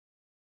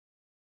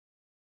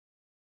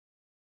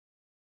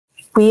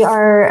we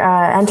are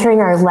entering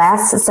our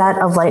last set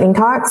of lightning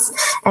talks,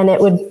 and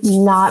it would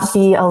not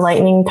be a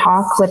lightning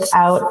talk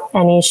without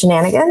any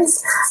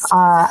shenanigans.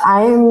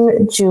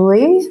 I'm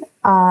Julie,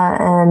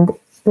 and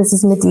this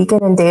is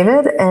Madikin and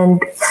David,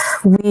 and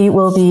we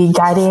will be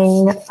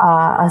guiding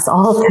us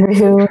all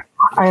through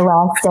our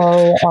last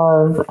day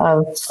of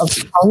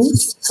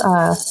puns.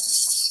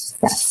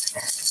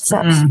 Yes. So,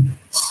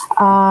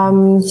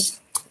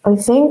 I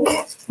think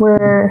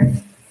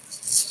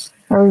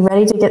are we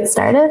ready to get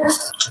started?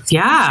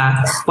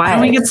 Yeah. Why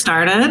don't we get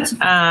started?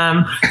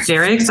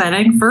 Very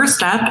exciting.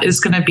 First up is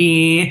going to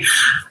be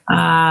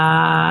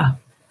Holly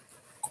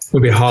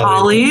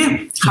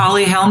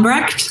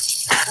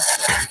Helmbrecht,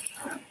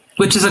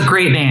 which is a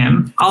great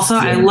name. Also,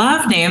 I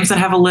love names that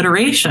have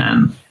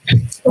alliteration.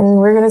 And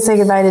we're going to say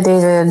goodbye to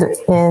David.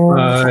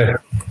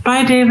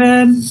 Bye,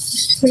 David.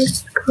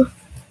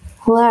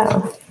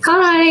 Hello.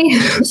 Hi.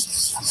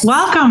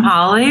 Welcome,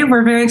 Holly.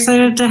 We're very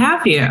excited to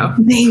have you.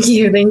 Thank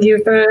you. Thank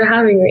you for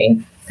having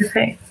me.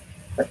 Okay.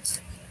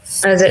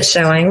 Is it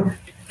showing?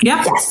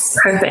 Yep. Yes.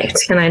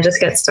 Perfect. Can I just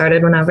get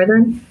started whenever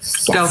then?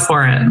 Yes. Go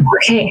for it.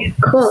 Okay,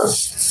 cool.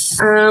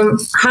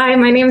 Hi,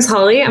 my name is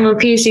Holly. I'm a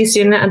PhD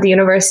student at the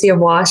University of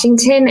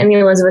Washington in the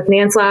Elizabeth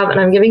Nance Lab, and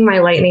I'm giving my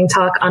lightning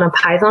talk on a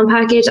Python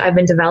package I've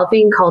been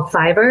developing called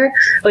SciPy,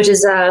 which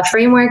is a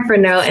framework for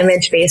no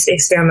image-based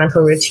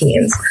experimental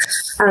routines.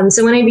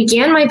 So when I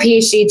began my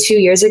PhD 2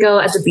 years ago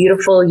at the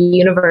beautiful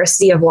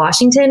University of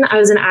Washington, I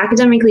was an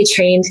academically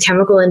trained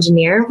chemical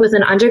engineer with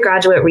an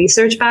undergraduate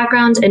research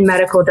background in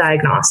medical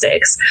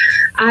diagnostics.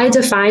 I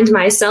defined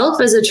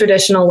myself as a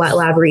traditional wet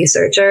lab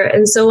researcher,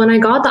 and so when I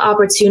got the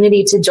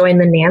opportunity to join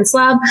the Nance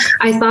Lab,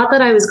 I thought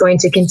that I was going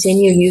to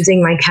continue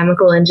using my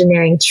chemical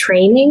engineering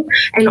training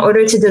in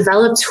order to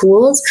develop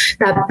tools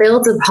that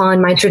built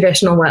upon my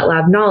traditional wet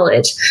lab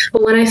knowledge.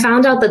 But when I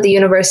found out that the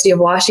University of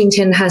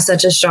Washington has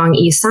such a strong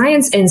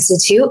e-science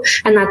institute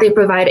and that they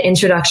provide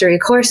introductory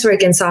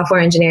coursework in software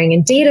engineering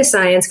and data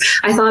science,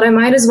 I thought I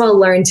might as well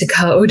learn to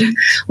code.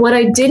 What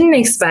I didn't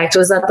expect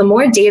was that the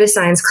more data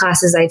science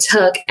classes I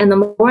took and the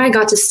more I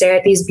got to stare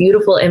at these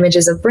beautiful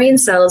images of brain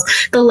cells,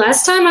 the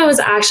less time I was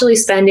actually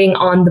spending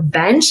on the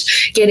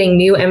bench getting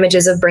new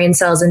images of brain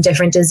cells in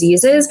different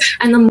diseases,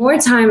 and the more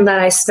time that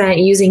I spent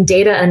using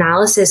data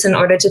analysis in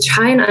order to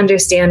try and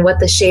understand what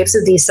the shapes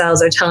of these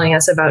cells are telling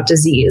us about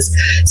disease.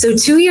 So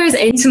 2 years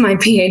into my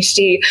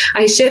PhD,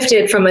 I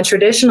shifted from a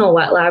traditional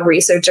wet lab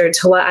researcher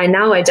to what I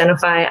now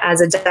identify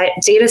as a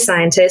data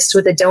scientist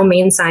with a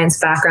domain science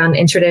background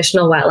in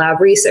traditional wet lab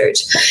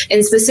research,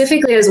 and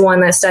specifically as one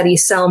that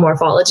studies cell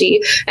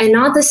morphology, and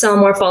not the cell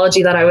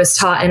morphology that I was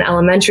taught in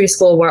elementary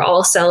school where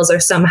all cells are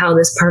somehow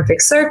this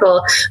perfect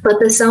circle, but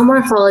the cell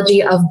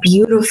morphology of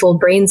beautiful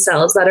brain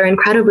cells that are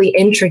incredibly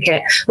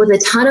intricate with a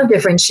ton of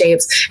different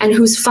shapes and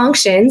whose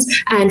functions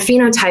and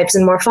phenotypes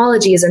and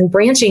morphologies and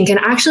branching can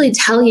actually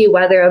tell you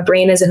whether a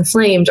brain is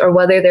inflamed or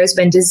whether there's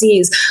been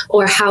disease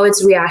or how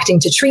it's reacting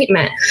to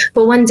treatment.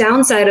 But one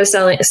downside of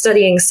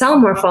studying cell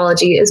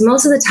morphology is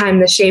most of the time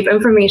the shape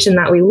information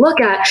that we look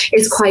at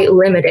is quite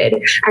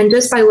limited. And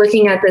just by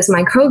looking at this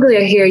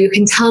microglia here, you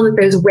can tell that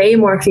there's way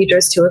more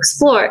features to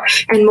explore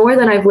and more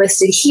than I've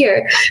listed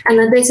here, and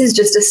that this is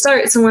just a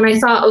start. So when I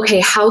thought, okay,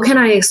 how can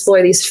I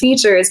explore these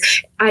features,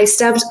 I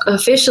stepped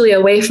officially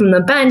away from the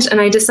bench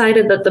and I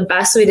decided that the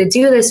best way to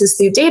do this is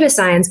through data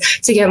science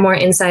to get more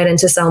insight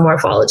into cell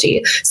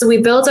morphology. So we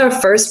built our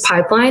first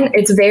pipeline.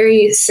 It's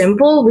very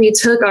simple. We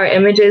took our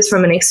images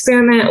from an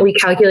experiment, we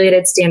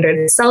calculated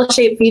standard cell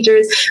shape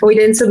features, and we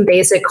did some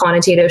basic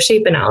quantitative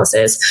shape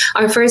analysis.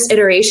 Our first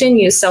iteration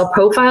used Cell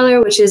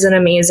Profiler, which is an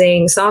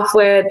amazing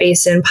software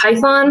based in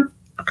Python.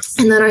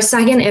 And then our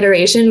second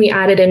iteration, we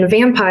added in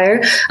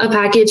Vampire, a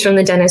package from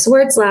the Dennis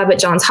Wirtz lab at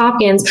Johns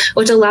Hopkins,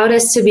 which allowed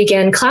us to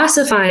begin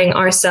classifying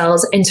our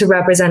cells into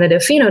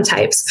representative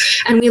phenotypes.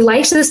 And we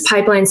liked this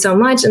pipeline so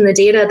much and the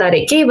data that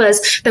it gave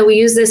us that we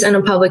used this in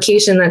a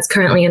publication that's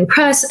currently in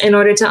press in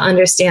order to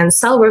understand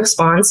cell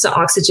response to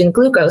oxygen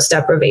glucose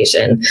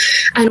deprivation.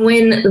 And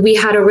when we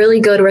had a really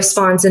good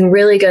response and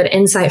really good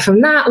insight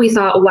from that, we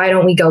thought, why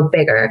don't we go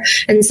bigger?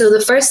 And so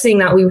the first thing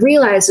that we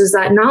realized was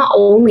that not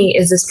only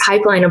is this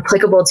pipeline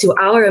applicable to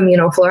our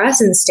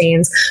immunofluorescence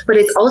stains, but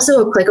it's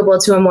also applicable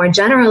to a more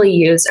generally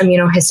used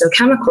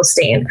immunohistochemical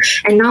stain.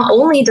 And not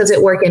only does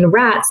it work in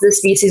rats, the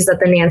species that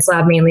the Nance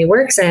lab mainly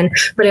works in,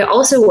 but it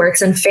also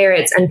works in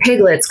ferrets and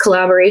piglets,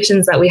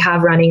 collaborations that we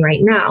have running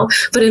right now.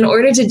 But in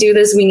order to do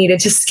this, we needed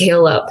to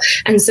scale up.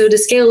 And so to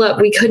scale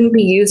up, we couldn't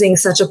be using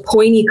such a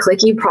pointy,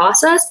 clicky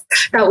process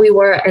that we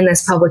were in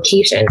this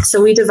publication. So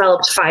we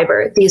developed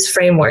Fiber, these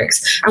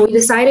frameworks, and we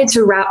decided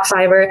to wrap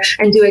Fiber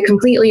and do it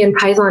completely in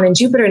Python and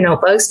Jupyter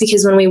notebooks because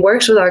because when we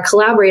worked with our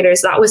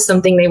collaborators, that was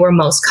something they were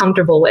most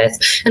comfortable with.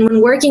 And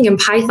when working in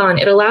Python,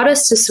 it allowed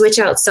us to switch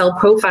out cell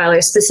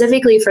profilers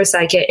specifically for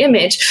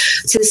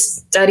scikit-image to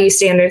study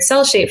standard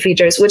cell shape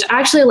features, which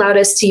actually allowed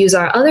us to use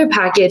our other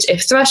package,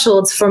 if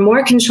thresholds, for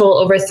more control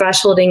over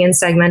thresholding and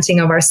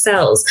segmenting of our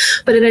cells.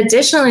 But it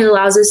additionally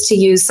allows us to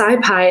use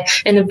SciPy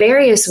in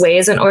various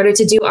ways in order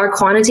to do our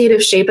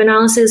quantitative shape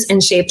analysis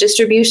and shape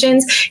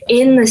distributions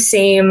in the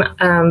same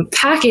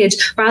package,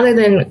 rather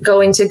than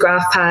going to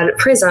GraphPad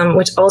Prism,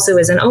 which also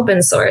is an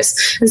open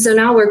source. And so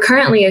now we're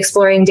currently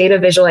exploring data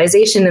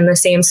visualization in the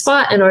same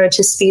spot in order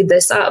to speed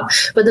this up.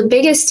 But the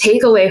biggest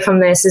takeaway from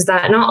this is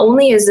that not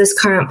only is this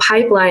current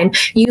pipeline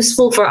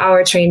useful for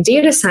our trained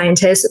data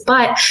scientists,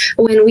 but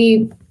when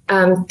we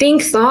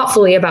think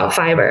thoughtfully about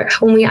Fiber,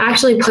 when we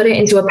actually put it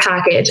into a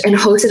package and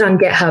host it on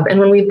GitHub,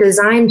 and when we've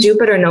designed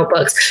Jupyter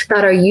notebooks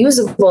that are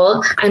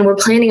usable and we're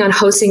planning on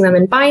hosting them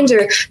in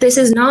Binder, this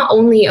is not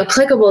only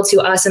applicable to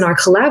us and our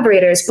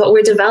collaborators, but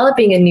we're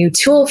developing a new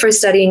tool for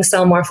studying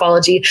cell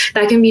morphology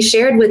that can be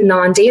shared with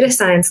non-data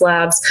science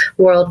labs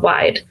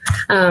worldwide.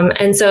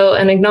 And so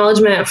an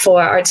acknowledgement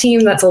for our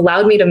team that's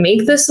allowed me to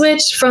make the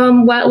switch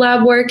from wet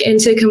lab work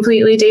into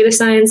completely data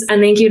science.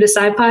 And thank you to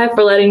SciPy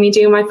for letting me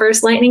do my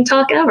first lightning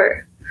talk ever.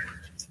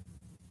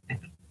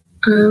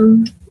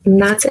 And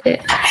that's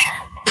it.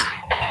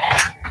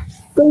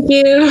 Thank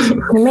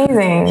you.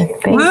 Amazing.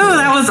 Thank you.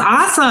 That was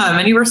awesome.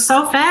 And you were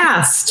so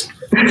fast.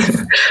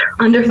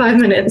 Under 5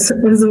 minutes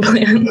was the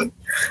plan.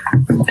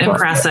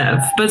 Impressive.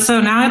 But so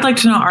now I'd like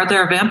to know, are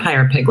there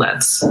vampire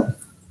piglets?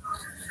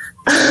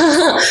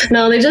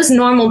 No, they're just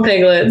normal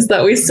piglets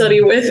that we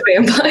study with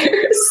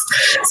vampires.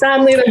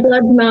 Sadly, their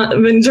blood's not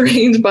been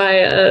drained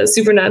by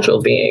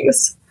supernatural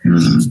beings.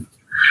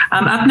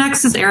 Up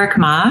next is Eric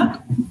Ma.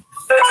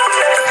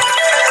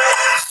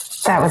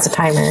 That was a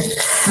timer.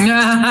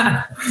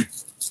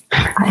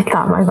 I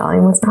thought my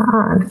volume was not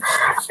on.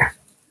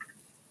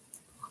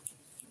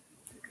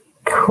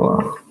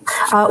 Cool.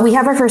 We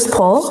have our first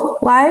poll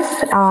live,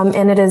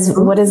 and it is,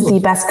 what is the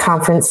best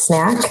conference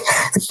snack?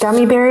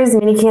 Gummy bears,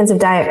 mini cans of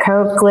Diet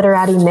Coke,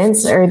 glitterati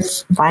mints, or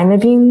lima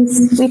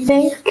beans, we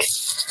think?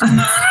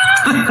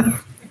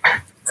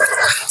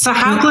 So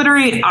how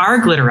glittery are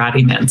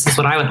glitterati mints is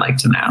what I would like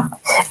to know.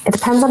 It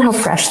depends on how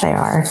fresh they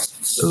are.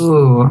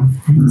 Ooh.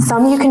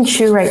 Some you can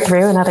chew right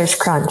through and others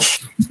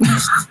crunch.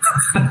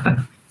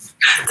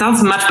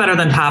 Sounds much better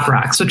than Pop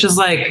Rocks, which is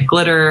like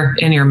glitter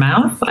in your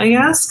mouth, I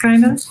guess,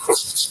 kind of.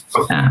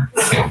 Yeah.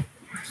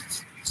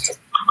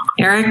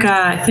 Eric,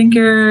 I think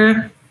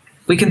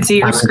we can see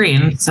your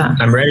screen. So.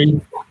 I'm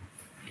ready.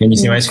 Can you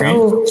see my screen?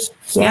 Oh,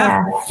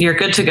 yeah. Yep, you're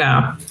good to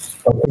go.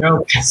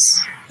 Okay,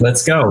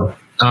 let's go.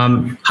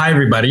 Hi,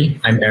 everybody.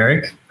 I'm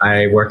Eric.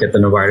 I work at the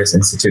Novartis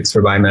Institutes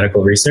for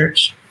Biomedical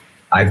Research.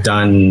 I've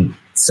done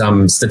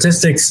some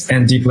statistics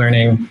and deep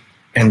learning,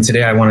 and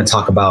today I want to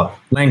talk about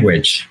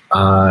language.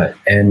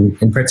 And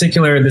in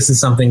particular, this is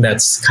something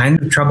that's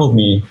kind of troubled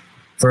me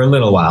for a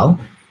little while,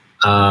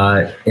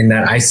 in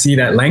that I see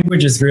that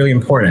language is really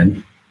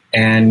important,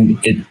 and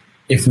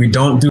if we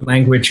don't do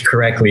language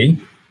correctly,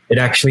 it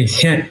actually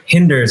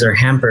hinders or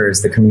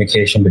hampers the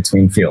communication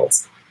between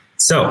fields.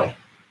 So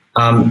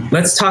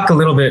let's talk a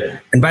little bit.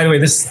 And by the way,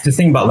 the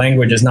thing about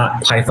language is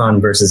not Python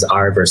versus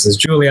R versus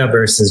Julia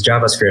versus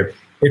JavaScript.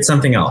 It's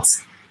something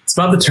else. It's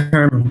about the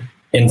term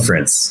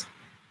inference.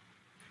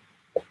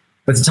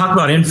 But to talk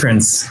about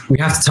inference, we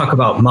have to talk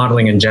about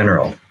modeling in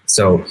general.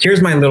 So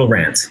here's my little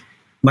rant.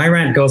 My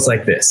rant goes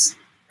like this.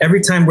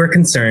 Every time we're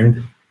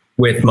concerned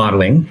with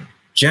modeling,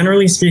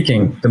 generally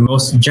speaking, the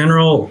most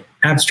general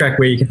abstract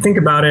way you can think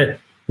about it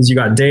is you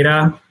got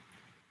data,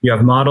 you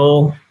have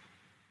models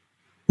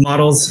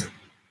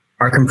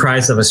are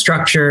comprised of a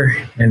structure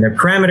and their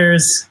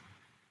parameters,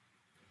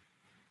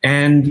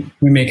 and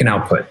we make an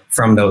output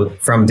from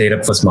data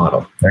plus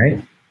model,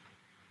 right?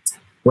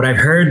 What I've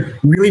heard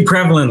really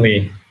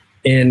prevalently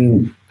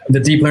in the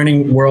deep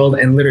learning world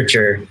and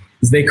literature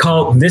is they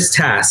call this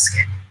task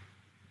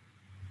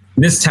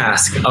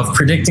of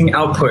predicting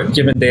output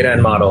given data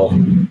and model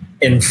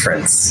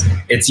inference.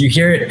 You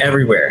hear it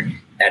everywhere.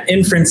 At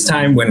inference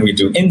time, when we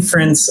do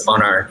inference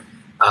on our,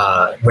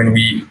 when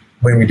we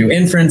do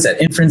inference at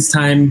inference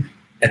time,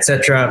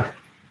 etc.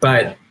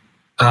 But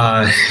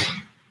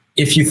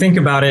if you think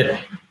about it,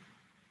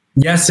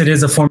 yes, it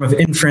is a form of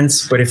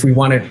inference, but if we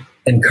want to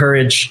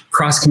encourage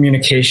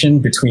cross-communication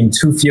between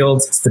two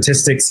fields,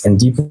 statistics and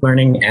deep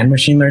learning and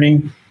machine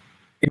learning,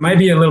 it might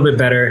be a little bit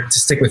better to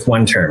stick with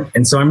one term.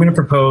 And so I'm going to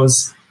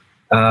propose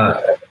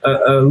a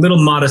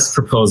little modest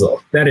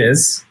proposal. That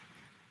is,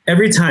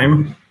 every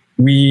time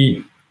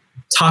we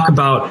talk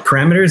about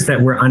parameters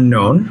that were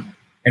unknown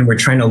and we're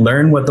trying to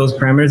learn what those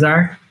parameters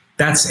are,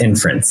 that's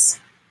inference.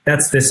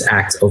 That's this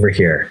act over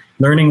here,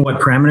 learning what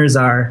parameters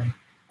are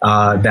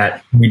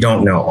that we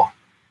don't know.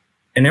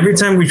 And every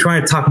time we try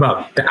to talk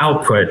about the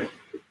output,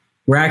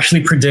 we're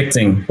actually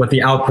predicting what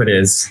the output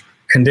is,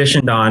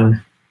 conditioned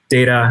on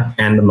data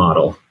and the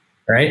model,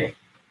 right?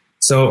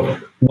 So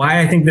why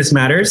I think this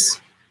matters?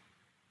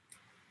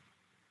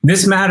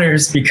 This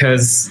matters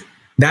because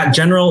that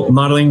general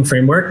modeling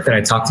framework that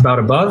I talked about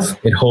above,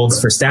 it holds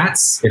for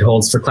stats, it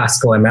holds for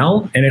classical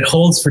ML, and it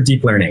holds for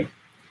deep learning.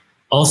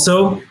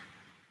 Also,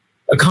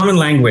 a common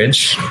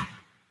language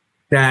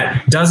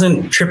that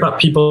doesn't trip up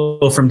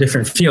people from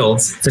different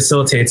fields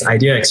facilitates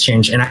idea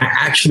exchange. And I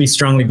actually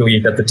strongly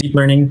believe that the deep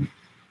learning,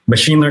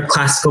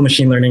 classical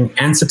machine learning,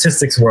 and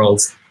statistics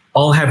worlds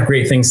all have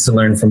great things to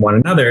learn from one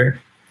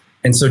another.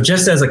 And so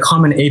just as a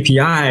common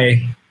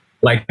API,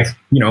 like,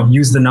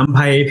 use the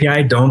NumPy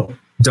API, don't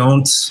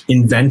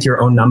invent your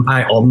own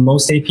NumPy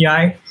almost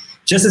API.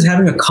 Just as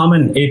having a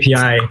common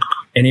API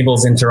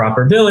enables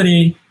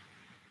interoperability,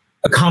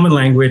 a common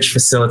language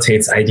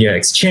facilitates idea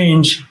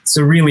exchange.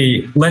 So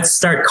really, let's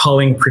start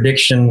calling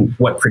prediction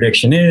what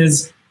prediction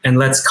is, and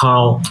let's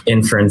call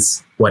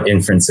inference what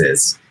inference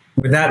is.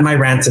 With that, my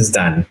rant is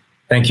done.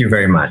 Thank you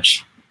very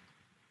much.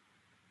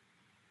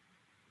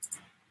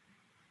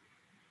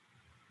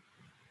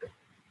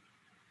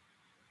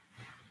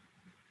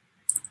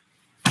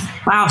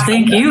 Wow,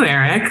 thank you,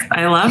 Eric.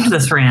 I loved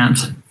this rant.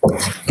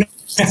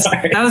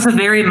 That was a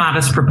very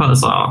modest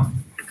proposal.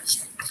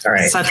 All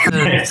right. Such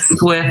a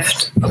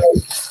swift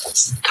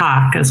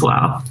talk as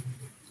well.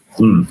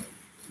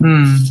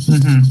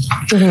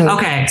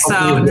 Okay,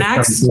 so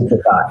next.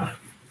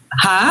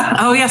 Huh?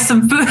 Oh, yes,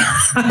 some food.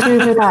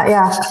 Food for thought,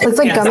 yeah. Looks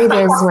like Gummy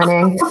Bears is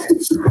winning.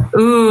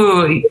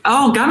 Ooh.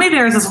 Oh, Gummy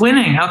Bears is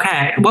winning.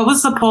 Okay. What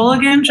was the poll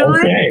again,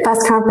 Julie? Okay.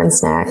 Best conference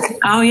snack.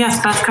 Oh,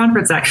 yes, best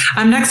conference snack.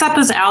 Next up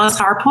is Alice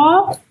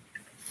Harpole.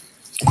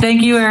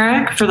 Thank you,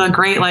 Eric, for the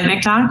great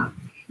lightning talk.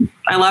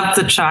 I loved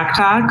the chalk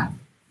talk.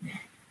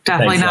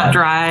 Definitely Thanks, not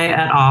dry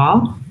at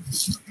all.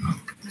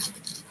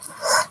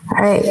 All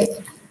right.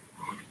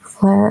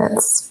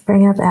 Let's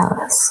bring up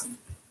Alice.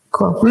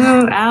 Cool.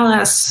 Ooh,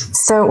 Alice.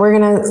 So we're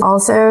going to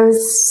also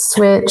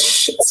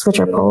switch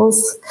our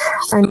polls.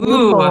 Our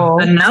new poll.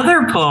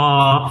 Another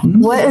poll.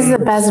 What is the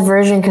best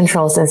version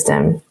control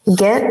system?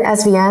 Git,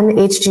 SVN,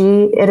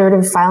 HG,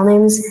 iterative file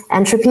names,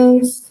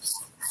 entropy?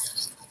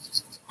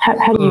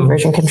 How do you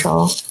version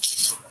control?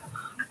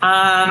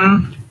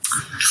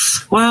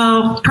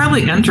 Well,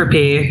 probably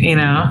entropy,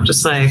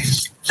 just like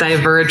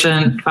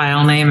divergent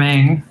file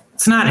naming.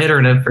 It's not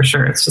iterative for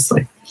sure. It's just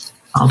like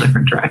all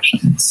different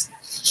directions.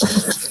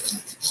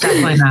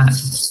 Definitely not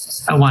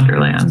a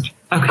wonderland.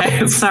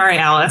 Okay, sorry,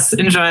 Alice.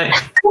 Enjoy.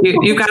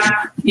 You've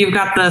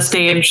got the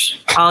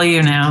stage. All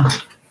you now.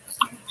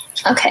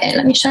 Okay,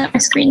 let me share my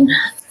screen.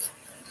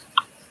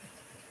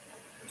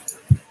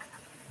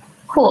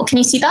 Cool. Can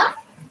you see that?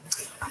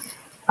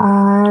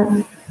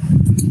 Yep.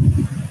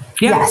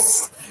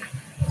 Yes.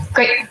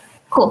 Great.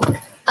 Cool.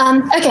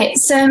 Okay,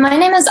 so my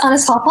name is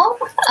Alice Harpole.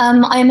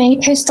 I'm a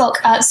postdoc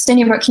at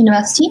Stony Brook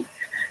University,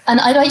 and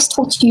I'd like to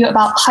talk to you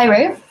about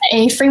Pyro,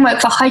 a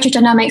framework for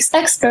hydrodynamics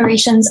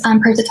explorations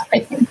and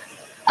prototyping.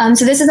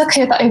 So this is a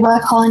code that I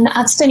work on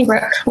at Stony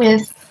Brook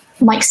with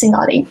Mike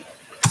Singardi.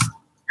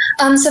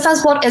 So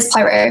first, what is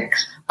Pyro?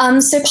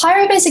 So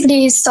Pyro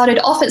basically started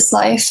off its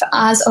life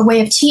as a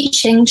way of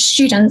teaching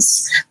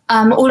students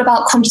all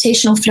about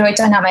computational fluid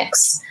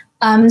dynamics.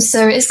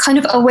 So it's kind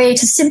of a way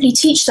to simply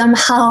teach them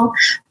how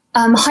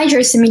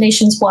hydro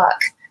simulations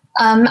work.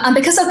 And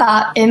because of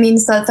that, it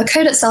means that the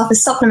code itself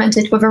is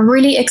supplemented with a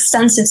really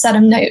extensive set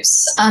of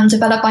notes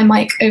developed by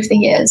Mike over the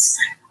years,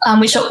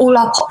 which are all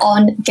up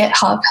on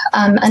GitHub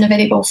and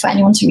available for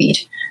anyone to read.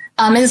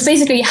 And it's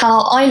basically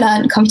how I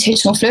learned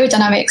computational fluid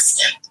dynamics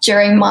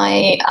during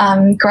my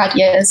grad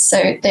years,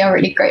 so they are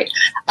really great.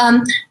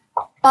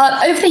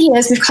 But over the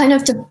years, we've kind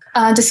of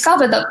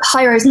discovered that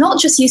Pyro is not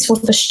just useful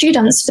for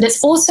students, but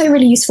it's also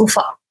really useful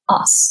for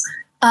us.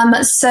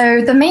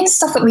 So the main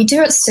stuff that we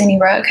do at Stony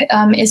Brook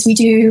is we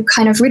do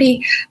kind of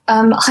really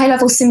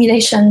high-level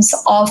simulations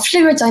of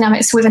fluid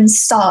dynamics within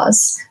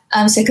stars.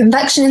 So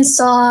convection in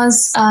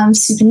stars,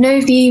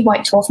 supernovae,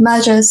 white dwarf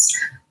mergers.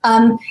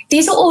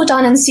 These are all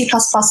done in C++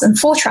 and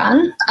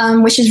Fortran,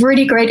 which is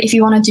really great if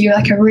you want to do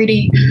like a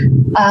really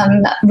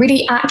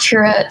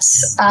accurate,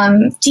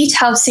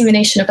 detailed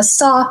simulation of a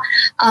star.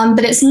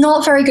 But it's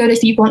not very good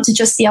if you want to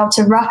just be able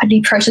to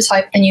rapidly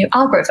prototype a new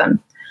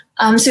algorithm.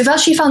 So we've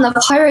actually found that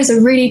Pyro is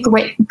a really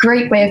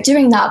great way of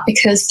doing that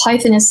because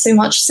Python is so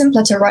much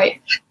simpler to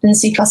write than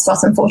C++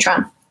 and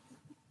Fortran.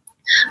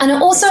 And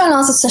it also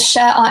allows us to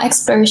share our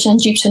exploration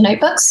Jupyter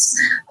notebooks.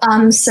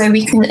 So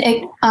we can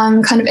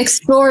kind of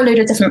explore a load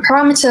of different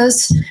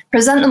parameters,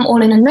 present them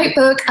all in a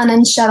notebook, and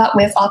then share that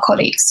with our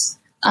colleagues.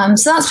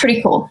 So that's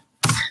pretty cool.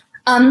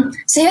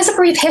 So here's a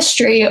brief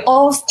history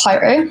of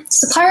Pyro.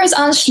 So Pyro is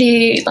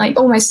actually like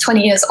almost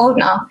 20 years old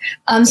now.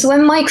 So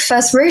when Mike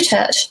first wrote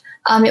it,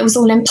 it was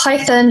all in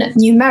Python,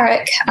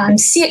 numeric, and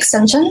C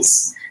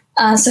extensions.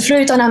 So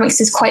fluid dynamics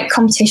is quite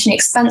computationally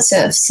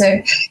expensive.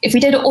 So if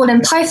we did it all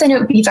in Python, it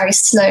would be very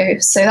slow.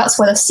 So that's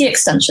where the C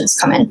extensions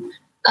come in.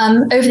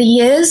 Over the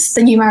years,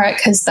 the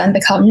numeric has then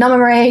become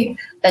numarray,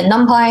 then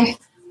numpy.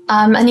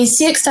 And these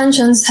C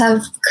extensions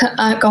have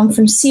gone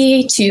from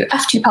C to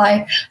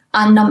f2py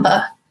and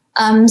number.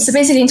 So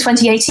basically in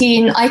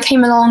 2018, I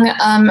came along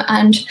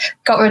and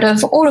got rid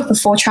of all of the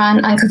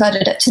Fortran and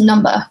converted it to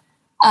number.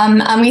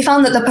 And we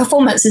found that the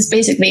performance is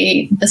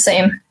basically the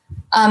same.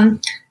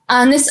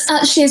 And this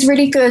actually is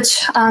really good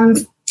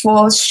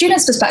for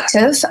students'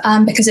 perspective,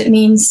 because it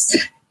means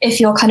if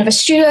you're kind of a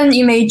student,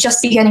 you may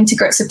just be getting to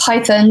grips with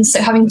Python,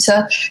 so having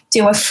to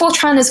deal with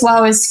Fortran as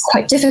well is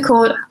quite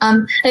difficult.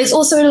 And it's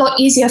also a lot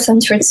easier for them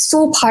to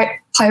install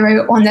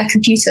Pyro on their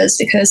computers,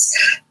 because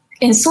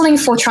installing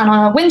Fortran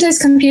on a Windows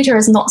computer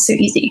is not so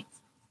easy.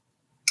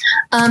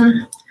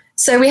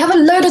 So we have a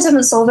load of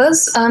different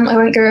solvers. I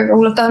won't go over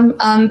all of them,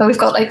 but we've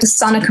got like the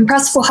standard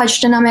compressible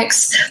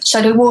hydrodynamics,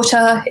 shallow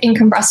water,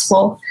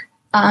 incompressible,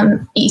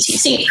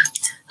 etc.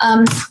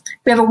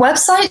 We have a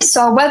website.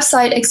 So our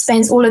website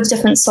explains all of the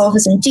different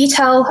solvers in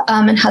detail,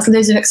 and has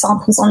loads of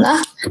examples on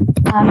there.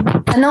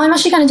 And now I'm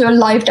actually going to do a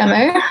live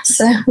demo.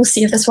 So we'll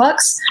see if this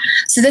works.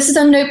 So this is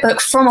a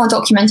notebook from our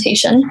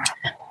documentation.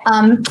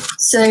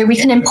 So we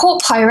can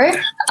import Pyro,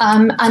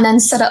 and then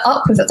set it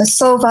up with the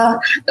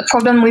solver, the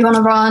problem we want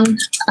to run,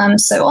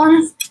 so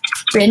on.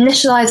 We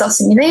initialize our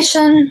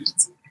simulation.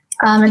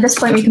 At this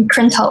point, we can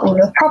print out all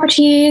the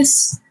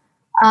properties.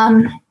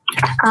 And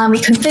we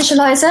can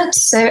visualize it.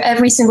 So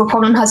every single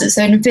problem has its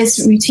own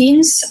viz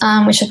routines,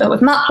 which are built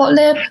with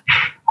matplotlib.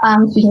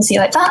 So you can see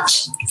like that.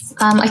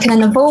 I can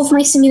then evolve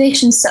my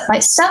simulation step by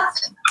step,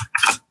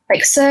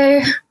 like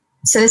so.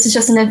 So this is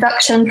just an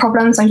induction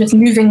problem. So I'm just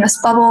moving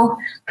this bubble.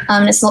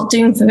 It's not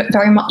doing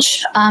very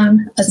much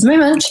at the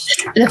moment.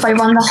 But if I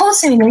run the whole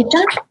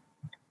simulation,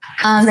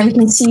 then we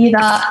can see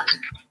that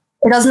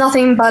it does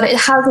nothing, but it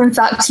has in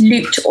fact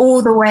looped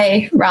all the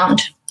way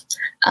around.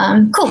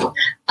 Cool.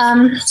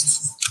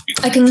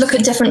 I can look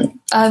at different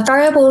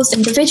variables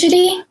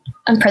individually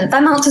and print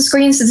them out to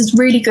screen. So this is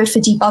really good for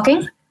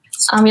debugging.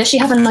 We actually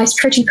have a nice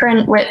pretty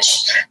print, which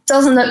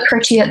doesn't look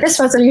pretty at this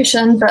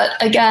resolution, but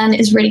again,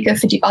 is really good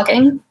for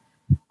debugging.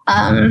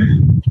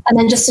 And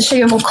then just to show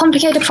you a more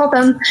complicated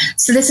problem.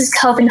 So this is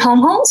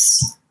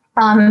Kelvin-Helmholtz.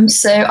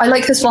 So I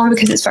like this one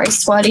because it's very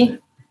swirly.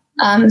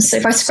 So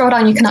if I scroll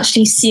down, you can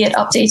actually see it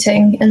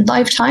updating in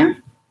live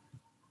time.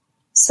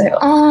 So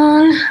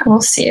on,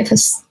 we'll see if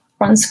this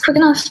runs quick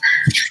enough.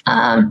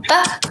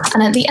 There.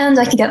 And at the end,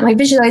 I can get my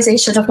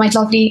visualization of my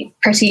lovely,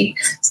 pretty,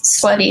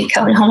 swirly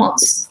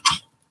Kelvin-Helmholtz.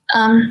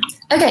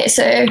 Okay,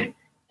 so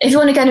if you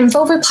want to get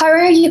involved with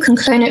Pyro, you can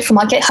clone it from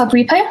our GitHub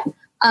repo.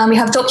 We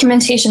have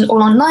documentation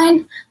all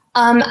online,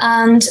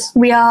 and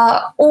we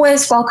are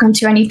always welcome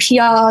to any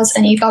PRs,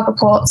 any bug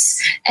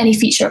reports, any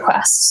feature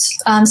requests.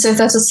 So if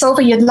there's a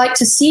solver you'd like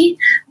to see,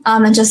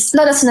 then just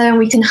let us know and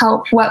we can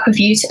help work with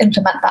you to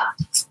implement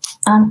that.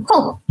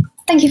 Cool.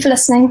 Thank you for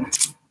listening.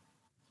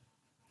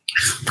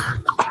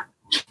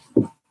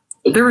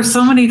 There were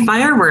so many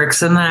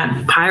fireworks in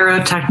that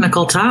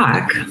pyrotechnical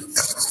talk.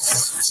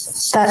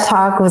 That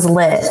talk was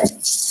lit.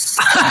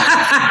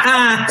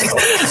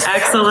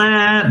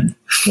 Excellent.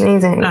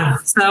 Amazing. Oh,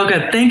 so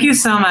good. Thank you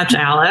so much,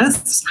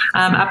 Alice.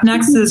 Up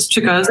next is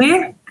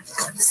Chigozie.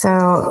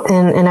 So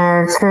in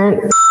our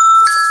current...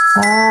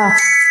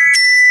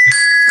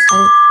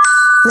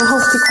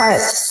 no, be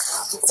quiet.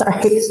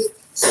 Sorry.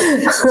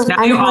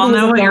 Now you all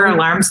know what your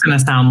alarm's going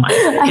to sound like.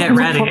 Get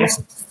ready.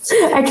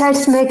 I tried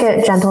to make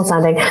it gentle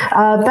sounding.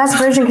 Best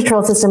version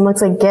control system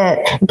looks like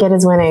Git. Git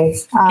is winning.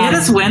 Git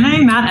is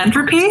winning, not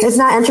entropy? It's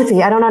not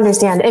entropy. I don't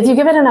understand. If you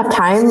give it enough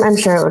time, I'm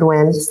sure it would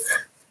win.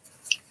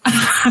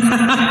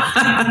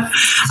 I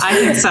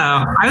think so.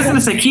 I was going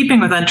to say, keeping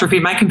with entropy,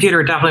 my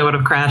computer definitely would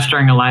have crashed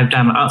during a live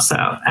demo. So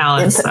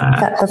Alice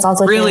that's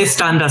also really true.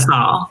 Stunned us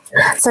all.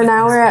 So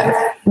now we're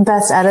at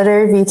Best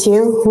Editor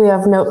V2. We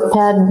have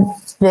Notepad,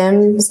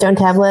 Vim, Stone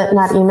Tablet,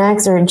 not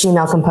Emacs, or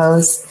Gmail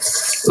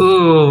Compose.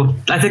 Ooh,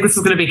 I think this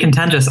is going to be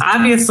contentious.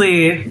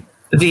 Obviously,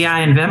 VI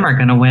and Vim are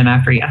going to win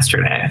after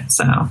yesterday.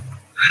 So,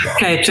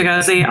 okay,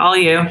 Chigozie, all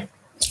you.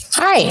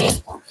 Hi.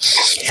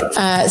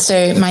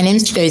 So my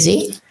name's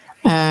Chigozie.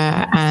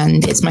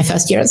 And it's my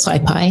first year at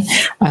SciPy.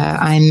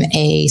 I'm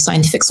a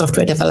scientific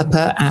software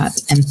developer at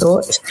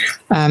nthought.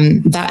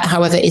 That,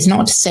 however, is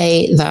not to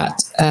say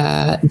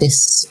that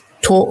this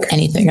talk,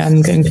 anything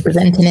I'm going to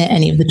present in it,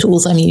 any of the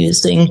tools I'm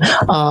using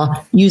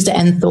are used at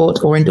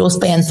nthought or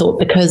endorsed by nthought,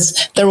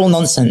 because they're all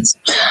nonsense.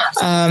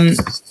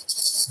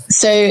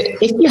 So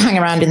if you hang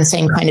around in the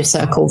same kind of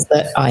circles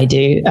that I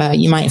do,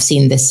 you might have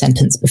seen this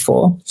sentence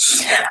before.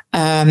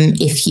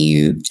 If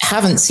you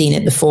haven't seen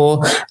it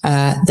before,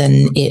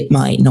 then it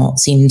might not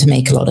seem to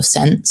make a lot of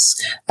sense.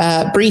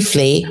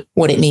 Briefly,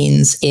 what it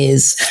means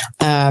is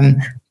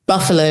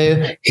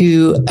buffalo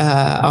who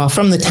are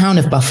from the town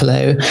of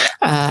Buffalo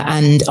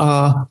and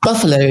are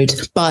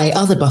buffaloed by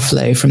other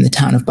buffalo from the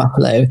town of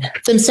Buffalo,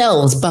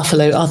 themselves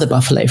buffalo other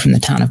buffalo from the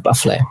town of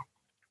Buffalo.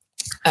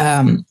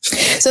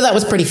 So that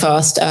was pretty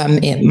fast.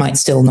 It might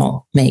still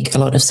not make a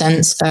lot of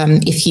sense.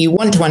 If you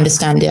want to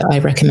understand it, I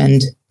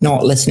recommend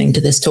not listening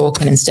to this talk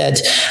and instead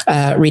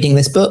reading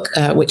this book,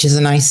 which is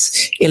a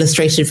nice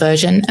illustrated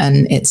version,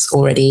 and it's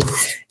already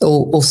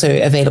also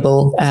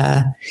available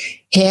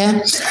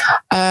here.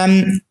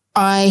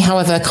 I,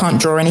 however,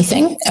 can't draw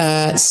anything.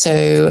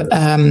 So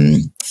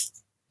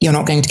you're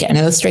not going to get an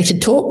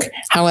illustrated talk.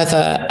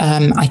 However,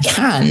 I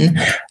can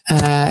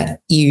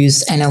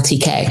use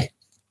NLTK.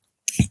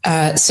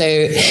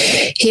 So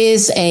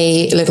here's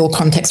a little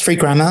context-free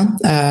grammar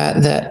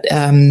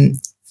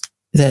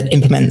that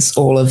implements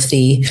all of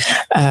the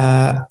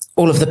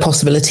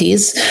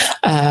possibilities.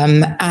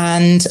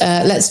 And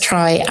let's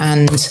try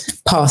and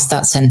parse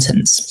that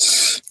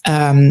sentence.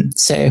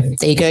 So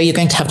there you go. You're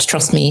going to have to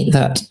trust me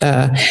that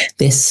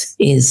this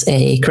is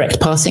a correct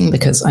parsing,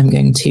 because I'm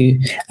going to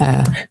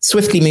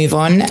swiftly move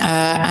on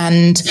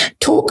and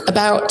talk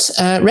about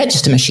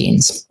register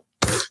machines.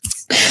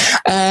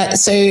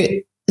 So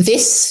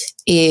this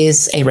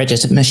is a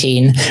register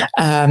machine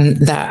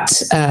that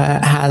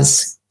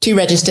has two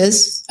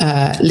registers,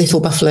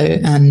 Little Buffalo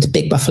and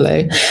Big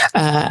Buffalo.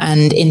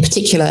 And in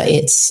particular,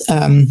 it's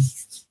a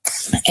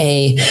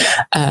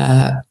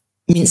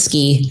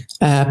Minsky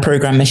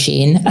program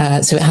machine.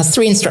 So it has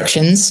three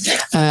instructions: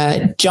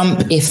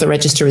 jump if the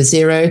register is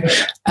 0,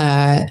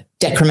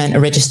 decrement a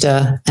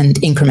register,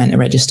 and increment a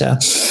register.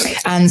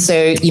 And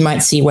so you might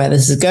see where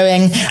this is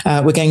going.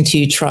 We're going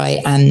to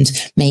try and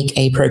make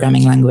a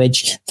programming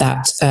language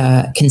that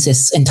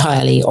consists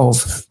entirely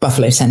of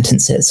Buffalo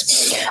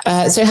sentences.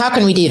 So how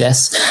can we do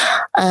this?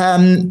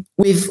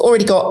 We've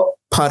already got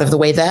part of the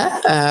way there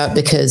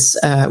because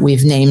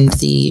we've named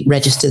the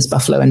registers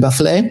Buffalo and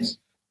Buffalo.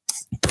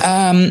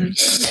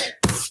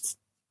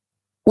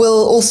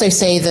 We'll also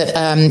say that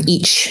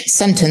each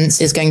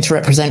sentence is going to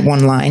represent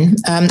one line.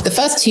 The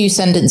first two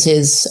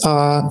sentences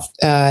are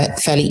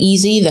fairly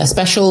easy. They're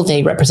special.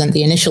 They represent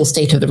the initial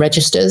state of the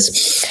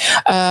registers.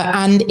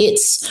 And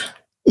it's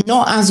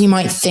not, as you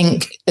might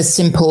think, as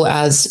simple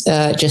as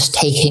just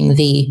taking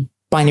the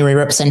binary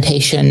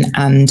representation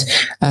and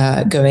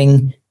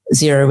going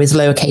 0 is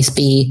lowercase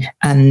b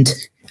and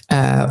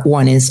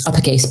 1 is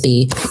uppercase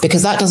b,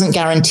 because that doesn't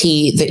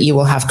guarantee that you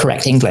will have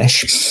correct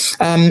English.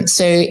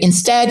 So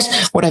instead,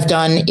 what I've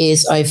done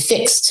is I've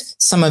fixed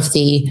some of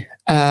the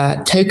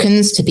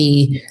tokens to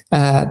be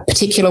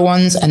particular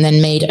ones and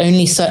then made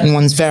only certain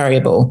ones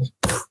variable.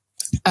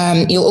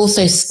 You'll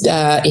also,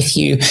 if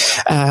you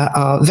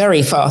are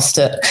very fast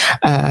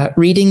at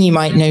reading, you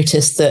might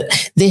notice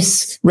that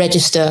this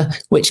register,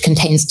 which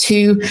contains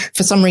 2,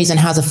 for some reason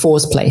has a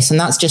 4's place. And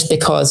that's just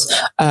because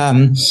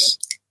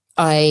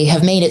I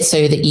have made it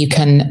so that you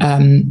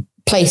can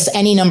place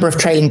any number of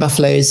trailing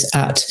buffaloes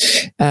at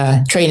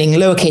trailing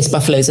lowercase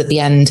buffaloes at the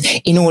end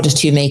in order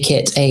to make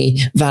it a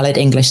valid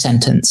English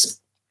sentence.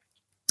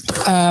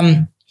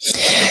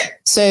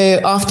 So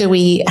after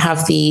we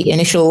have the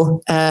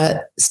initial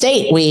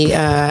state, we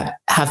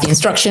have the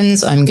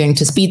instructions. I'm going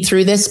to speed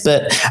through this,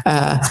 but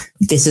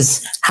this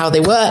is how they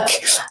work.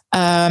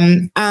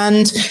 And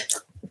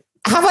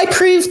have I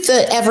proved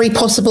that every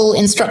possible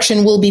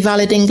instruction will be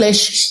valid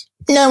English?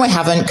 No, I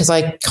haven't, because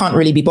I can't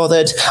really be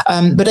bothered.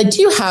 But I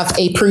do have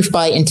a proof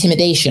by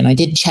intimidation. I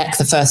did check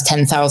the first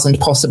 10,000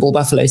 possible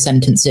Buffalo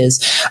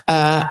sentences.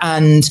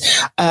 And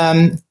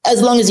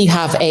as long as you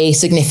have a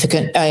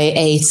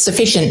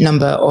sufficient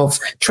number of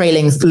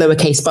trailing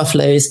lowercase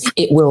buffaloes,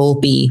 it will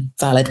be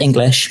valid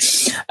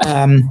English.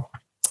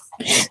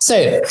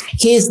 So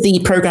here's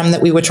the program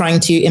that we were trying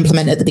to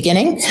implement at the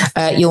beginning.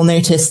 You'll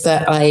notice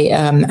that I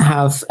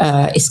have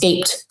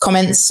escaped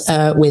comments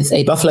with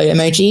a buffalo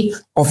emoji.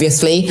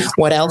 Obviously,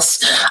 what else?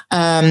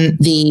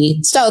 The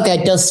style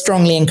guide does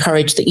strongly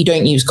encourage that you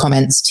don't use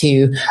comments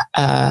to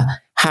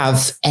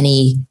have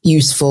any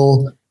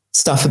useful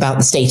stuff about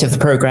the state of the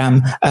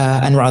program,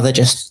 and rather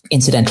just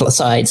incidental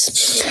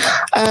asides.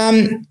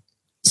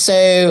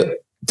 So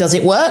does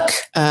it work?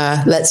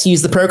 Let's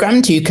use the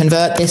program to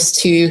convert this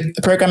to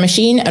a program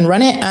machine and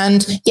run it.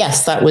 And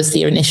yes, that was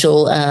the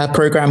initial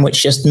program,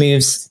 which just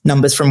moves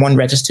numbers from one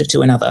register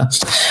to another.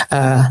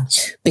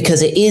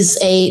 Because it is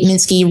a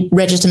Minsky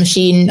register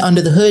machine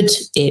under the hood,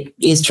 it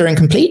is Turing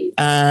complete,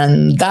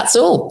 and that's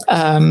all.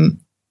 There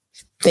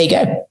you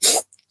go.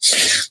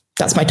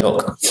 That's my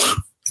talk.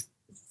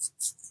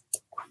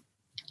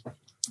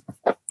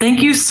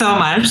 Thank you so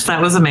much.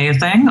 That was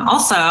amazing.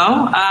 Also,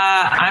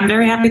 I'm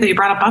very happy that you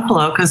brought up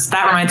buffalo, because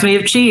that reminds me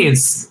of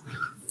cheese.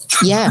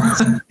 Yeah.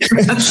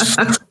 Just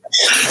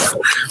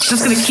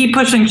going to keep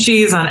pushing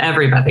cheese on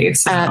everybody.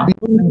 So.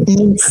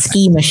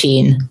 Minsky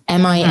machine.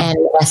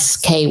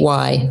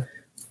 MINSKY.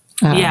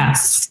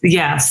 Yes,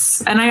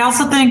 yes. And I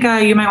also think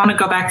you might want to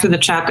go back through the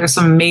chat. There's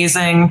some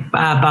amazing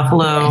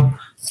buffalo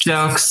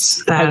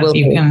jokes that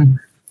you can,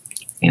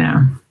 you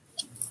know.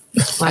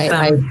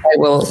 I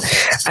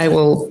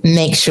will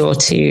make sure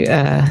to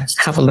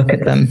have a look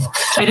at them.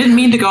 I didn't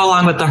mean to go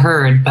along with the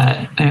herd,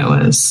 but it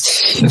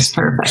was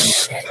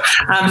perfect.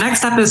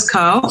 Next up is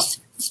Quash,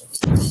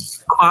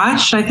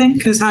 I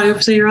think is how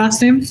you say your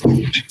last name.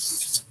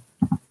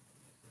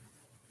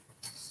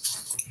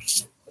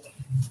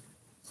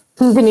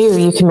 Who knew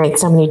you can make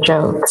so many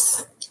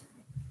jokes?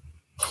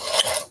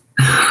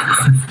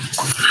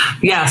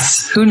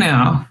 Yes, who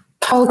knew?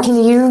 Oh,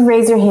 can you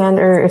raise your hand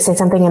or say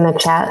something in the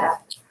chat?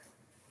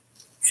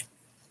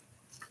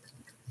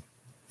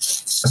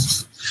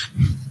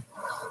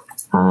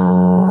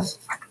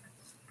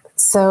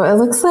 So it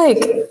looks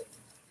like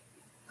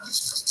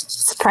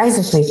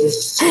Surprisingly,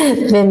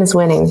 Vin is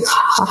winning.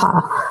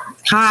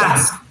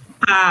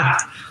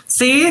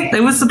 See,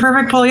 it was the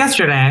perfect poll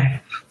yesterday.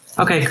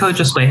 Okay, Code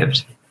just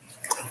waved.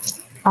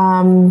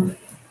 So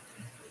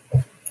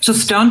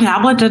Stone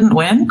Tablet didn't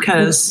win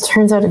because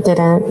turns out it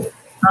didn't.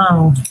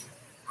 Oh.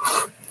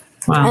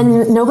 Wow.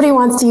 And nobody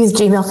wants to use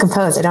Gmail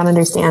Compose. I don't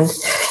understand.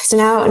 So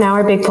now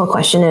our big poll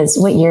question is,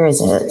 what year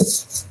is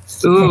it?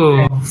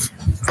 Ooh.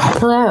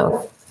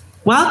 Hello.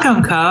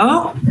 Welcome,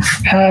 Co.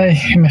 Hi,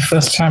 my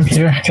first time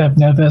here. I'm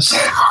nervous.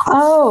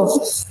 Oh,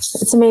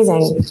 it's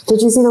amazing.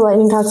 Did you see the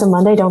lightning talks on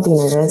Monday? Don't be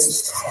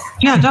nervous.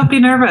 Yeah, don't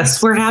be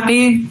nervous. We're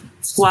happy.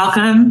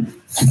 Welcome.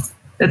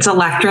 It's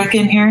electric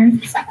in here.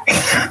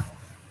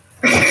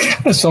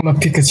 I saw my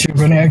Pikachu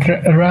running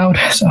around,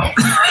 so.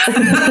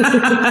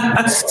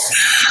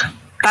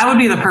 That would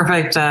be the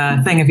perfect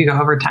thing if you go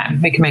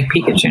overtime. We can make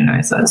Pikachu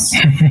noises.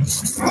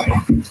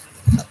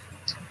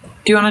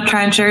 Do you want to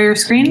try and share your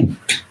screen?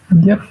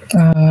 Yep.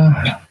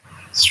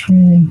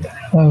 Screen.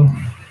 Oh,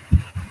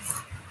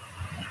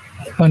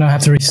 no, I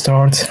have to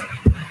restart.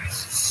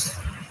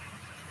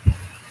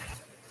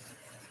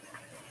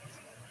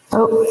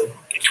 Oh.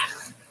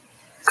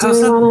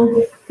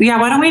 Yeah,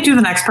 why don't we do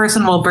the next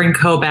person? We'll bring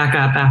Co back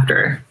up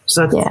after. Does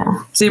that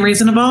seem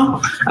reasonable?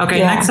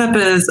 Okay, next up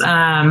is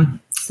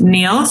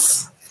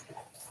Niels.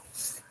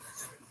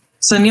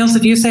 So Niels,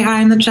 if you say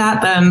hi in the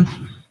chat, then,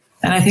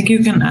 and I think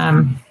you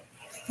can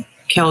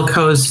kill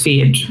Co's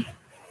feed.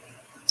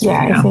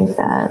 Yeah, I think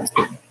that.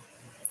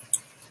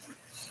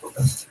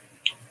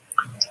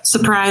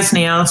 Surprise,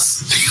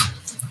 Niels.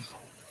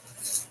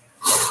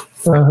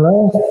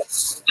 Hello.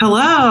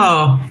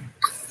 Hello.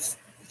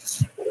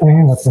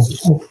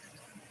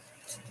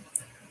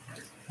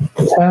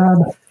 Tab.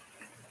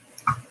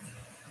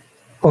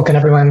 Well, can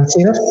everyone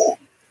see this?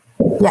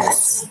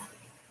 Yes.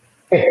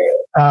 Okay.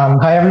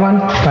 Hi, everyone.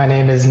 My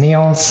name is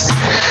Niels,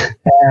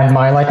 and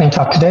my lightning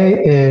talk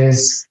today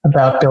is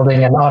about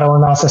building an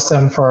AutoML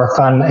system for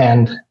fun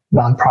and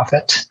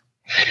nonprofit.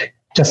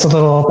 Just a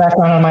little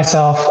background on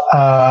myself.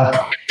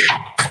 I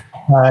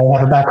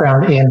have a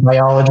background in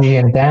biology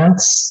and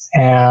dance,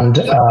 and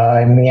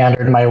I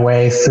meandered my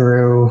way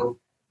through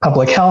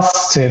public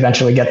health to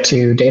eventually get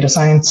to data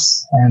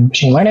science and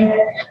machine learning.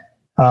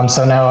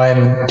 So now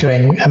I'm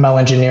doing ML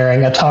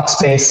engineering at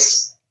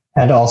Talkspace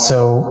and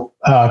also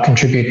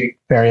contribute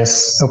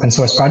various open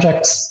source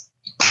projects.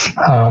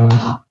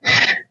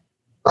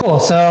 Cool,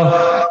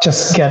 so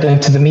just get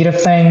into the meat of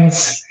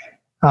things.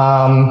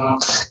 My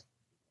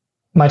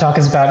talk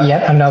is about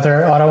yet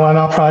another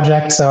AutoML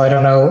project, so I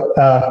don't know,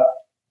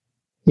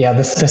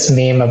 this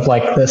meme of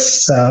like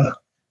this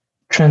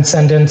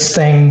transcendence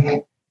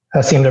thing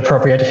seemed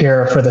appropriate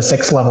here for the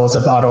 6 levels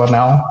of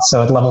AutoML.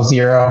 So at level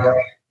 0,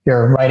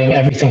 you're writing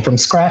everything from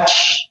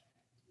scratch.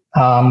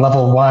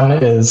 Level 1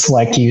 is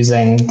like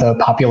using the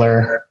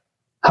popular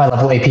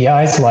high-level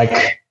APIs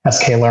like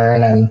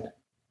sklearn and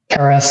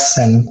Keras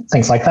and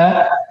things like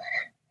that.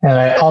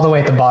 And all the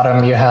way at the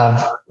bottom, you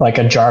have like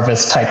a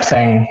Jarvis type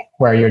thing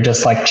where you're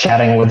just like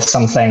chatting with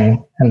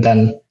something, and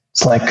then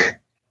it's like,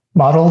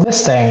 model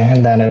this thing,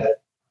 and then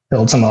it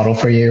builds a model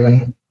for you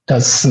and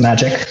does some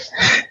magic.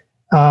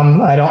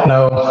 I don't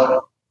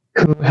know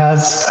who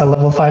has a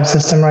level 5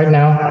 system right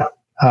now.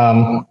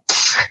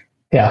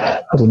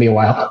 It'll be a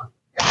while.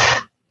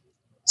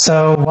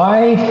 So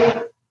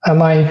why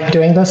am I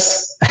doing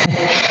this?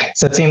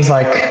 So it seems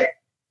like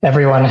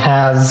everyone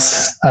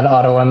has an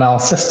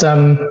AutoML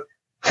system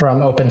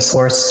from open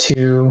source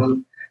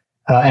to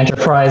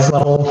enterprise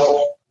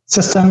level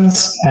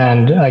systems.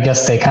 And I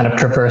guess they kind of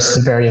traverse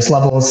the various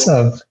levels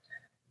of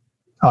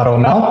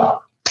AutoML.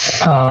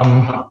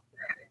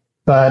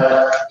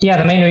 But yeah,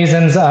 the main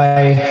reasons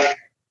I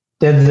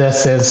did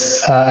this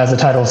is, as the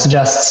title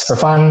suggests, for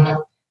fun.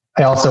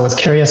 I also was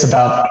curious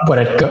about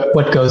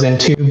what goes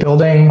into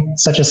building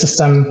such a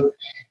system.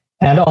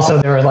 And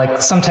also there were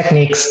like some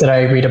techniques that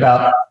I read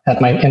about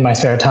in my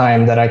spare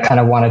time that I kind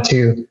of wanted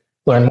to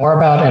learn more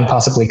about and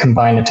possibly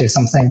combine into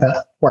something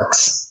that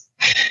works.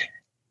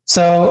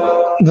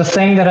 So the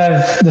thing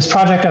that this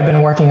project I've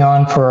been working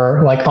on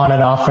for like on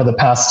and off for the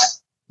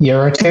past year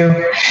or two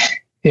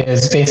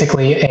is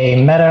basically a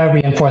meta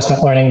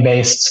reinforcement learning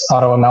based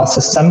AutoML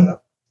system.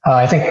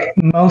 I think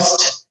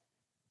most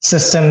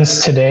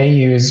systems today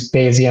use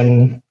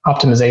Bayesian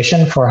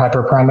optimization for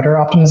hyperparameter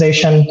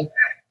optimization.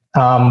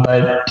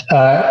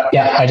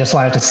 I just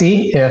wanted to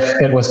see if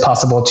it was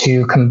possible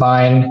to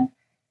combine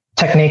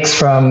techniques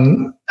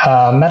from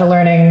meta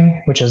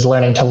learning, which is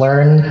learning to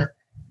learn,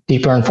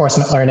 deep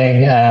reinforcement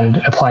learning, and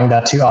applying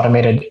that to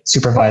automated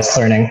supervised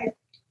learning.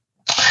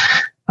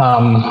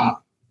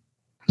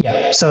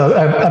 So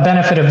a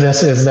benefit of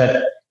this is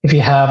that if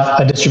you have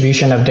a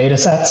distribution of data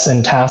sets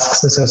and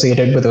tasks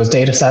associated with those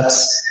data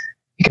sets,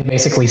 you can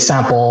basically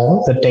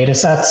sample the data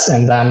sets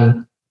and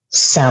then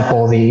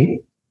sample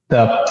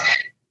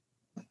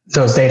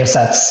those data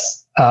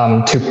sets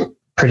to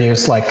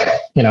produce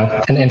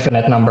an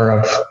infinite number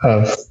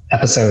of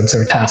episodes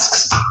or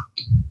tasks.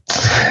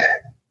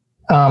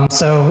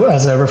 So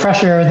as a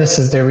refresher, this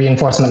is the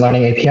reinforcement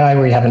learning API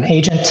where you have an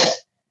agent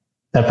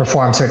that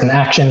perform certain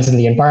actions in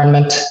the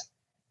environment.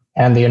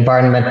 And the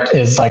environment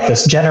is like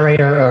this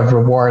generator of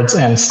rewards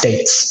and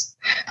states.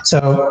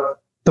 So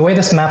the way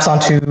this maps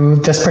onto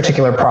this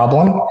particular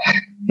problem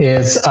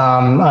is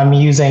I'm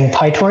using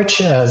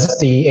PyTorch as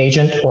the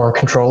agent or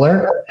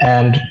controller.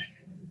 And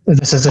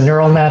this is a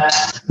neural net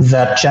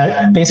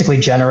that basically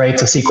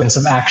generates a sequence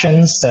of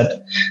actions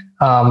that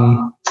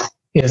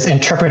is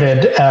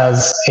interpreted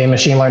as a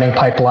machine learning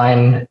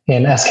pipeline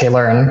in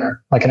sklearn,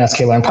 like an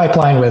sklearn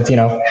pipeline with,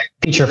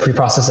 feature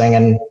preprocessing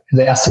and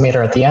the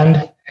estimator at the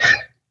end.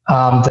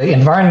 The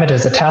environment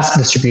is a task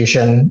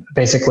distribution,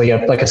 basically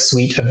like a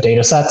suite of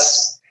data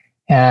sets.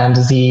 And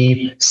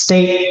the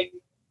state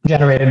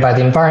generated by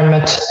the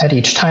environment at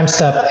each time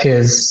step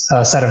is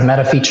a set of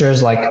meta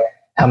features like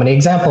how many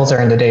examples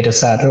are in the data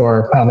set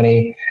or how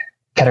many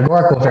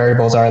categorical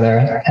variables are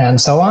there and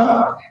so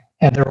on.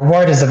 And the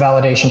reward is the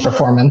validation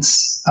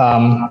performance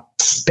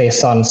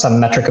based on some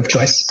metric of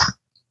choice.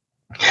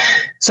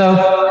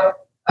 So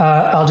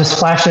I'll just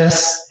flash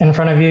this in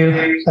front of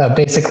you.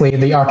 Basically,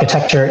 the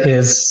architecture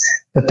is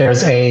that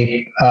there's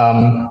a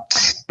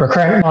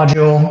recurrent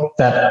module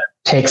that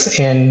takes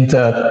in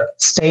the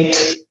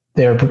state,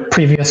 their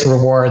previous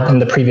reward,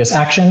 and the previous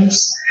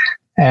actions,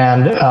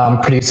 and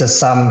produces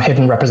some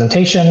hidden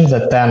representation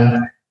that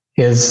then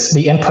is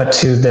the input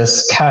to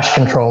this cache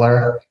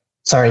controller.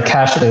 Sorry,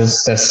 cache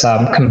is this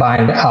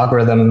combined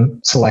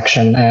algorithm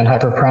selection and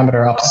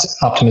hyperparameter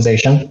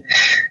optimization.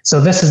 So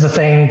this is the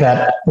thing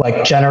that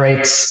like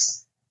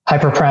generates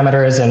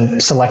hyperparameters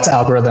and selects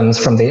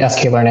algorithms from the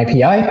sklearn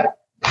API.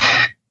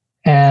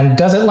 And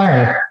does it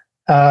learn?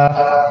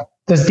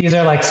 These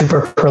are like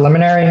super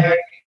preliminary.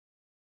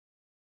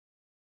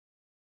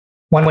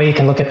 One way you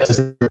can look at this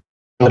is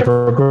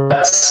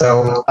regrets.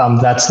 So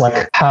that's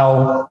like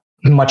how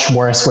much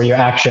worse were your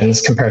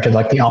actions compared to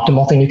like the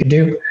optimal thing you could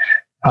do.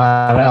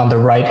 On the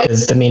right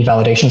is the mean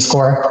validation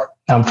score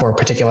for a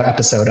particular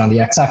episode on the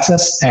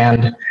x-axis.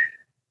 And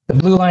the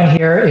blue line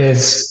here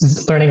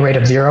is learning rate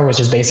of 0, which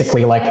is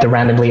basically like the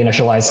randomly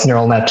initialized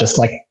neural net just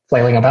like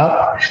flailing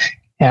about.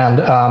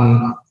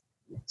 And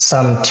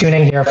some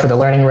tuning here for the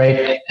learning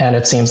rate, and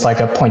it seems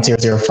like a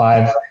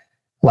 0.005,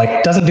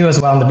 like doesn't do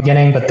as well in the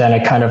beginning, but then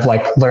it kind of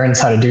like learns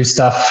how to do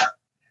stuff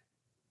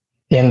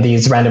in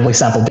these randomly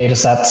sampled data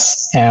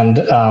sets. And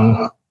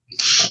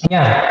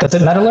yeah, does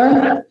it meta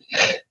learn?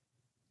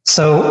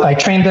 So I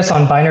trained this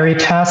on binary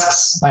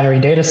tasks, binary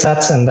data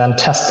sets, and then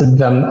tested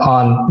them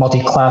on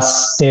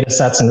multi-class data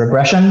sets and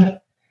regression.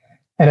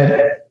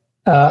 And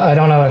I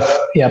don't know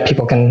if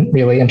people can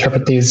really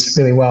interpret these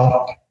really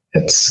well.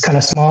 It's kind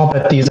of small,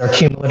 but these are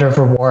cumulative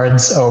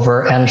rewards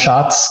over n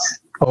shots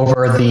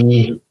over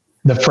the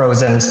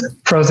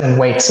frozen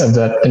weights of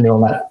the neural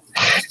net.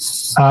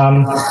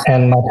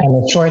 And my time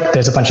is short.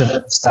 There's a bunch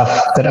of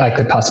stuff that I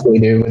could possibly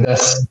do with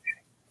this.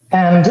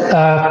 And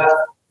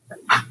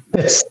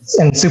it's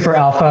in super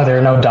alpha. There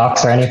are no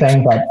docs or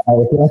anything, but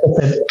if you're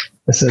interested,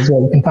 this is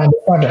where you can find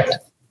the project.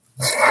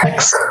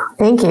 Thanks.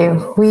 Thank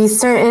you. We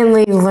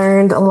certainly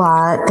learned a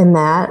lot in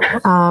that.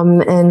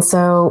 And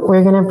so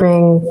we're going to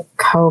bring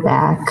Ko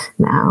back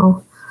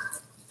now.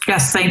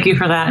 Yes, thank you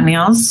for that,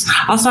 Niels.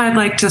 Also, I'd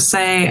like to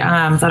say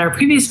that our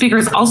previous speaker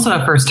is also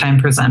a first-time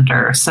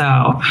presenter. So,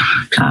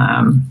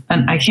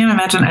 and I can't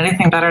imagine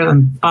anything better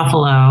than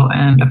Buffalo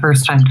and a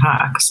first-time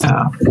talk. So,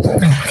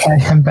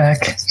 Okay, I'm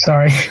back.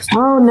 Sorry.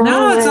 Oh, no.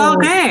 No, it's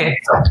okay.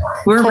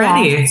 We're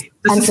ready.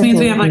 This just means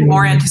we have like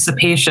more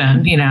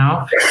anticipation,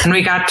 and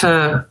we got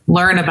to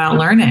learn about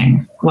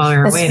learning while we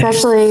were waiting.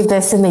 Especially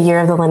this in the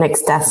year of the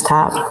Linux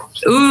desktop.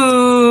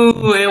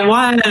 Ooh, it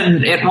won.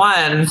 It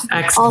won.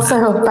 Excellent.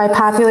 Also, by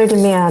popular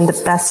demand,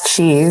 best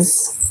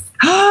cheese.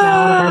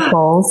 Now one of our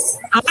polls.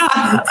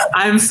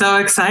 I'm so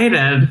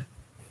excited.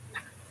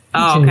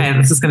 Oh, okay.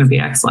 This is going to be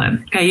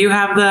excellent. Okay, you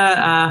have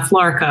the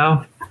floor,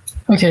 Ko.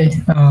 Okay,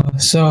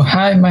 so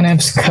hi, my name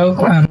is Ko.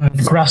 I'm a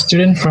grad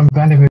student from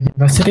Vanderbilt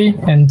University,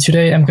 and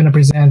today I'm going to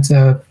present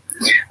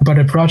about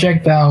a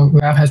project that our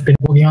lab has been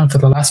working on for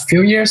the last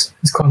few years.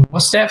 It's called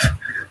MOSDEF,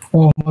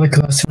 or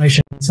Molecular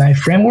Simulation Design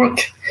Framework.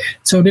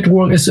 So this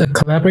work is a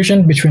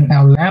collaboration between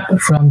our lab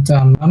from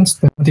the MUMS,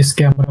 the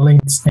Multiscale Modeling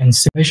and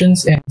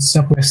Simulations, and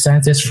software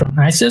scientists from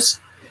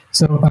ISIS.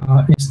 So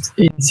it's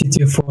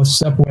Institute for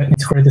Software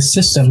Integrated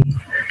System.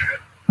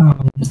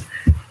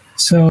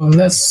 So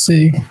let's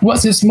see,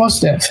 what is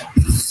MOSDEF?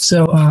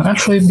 So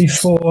actually,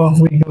 before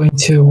we go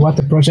into what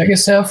the project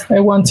itself, I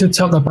want to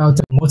talk about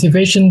the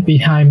motivation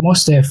behind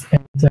MOSDEF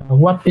and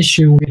what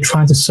issue we're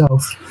trying to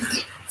solve.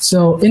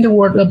 So in the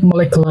world of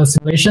molecular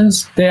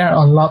simulations, there are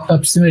a lot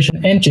of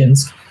simulation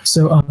engines,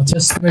 so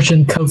just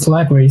simulation code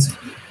libraries.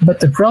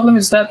 But the problem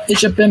is that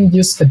each of them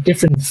use a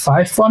different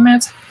file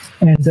format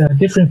and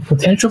different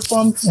potential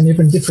form and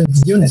even different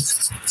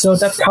units. So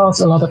that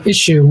caused a lot of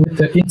issue with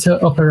the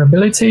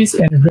interoperabilities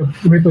and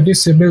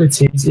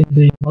reproducibilities in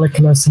the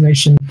molecular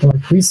simulation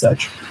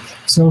research.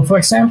 So for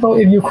example,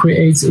 if you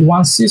create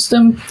one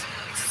system,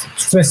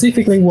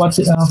 specifically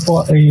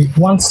for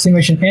one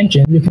simulation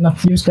engine, you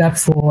cannot use that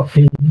for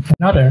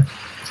another.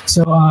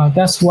 So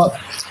that's what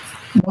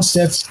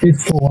MOSDEV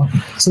is for.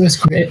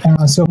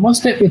 So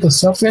MOSDEV is a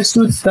software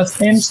suite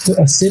that aims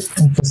to assist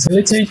and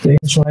facilitate the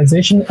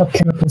initialization of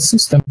chemical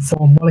systems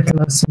for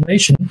molecular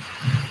simulation.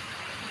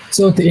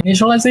 So the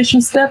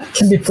initialization step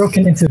can be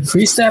broken into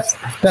 3 steps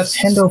that's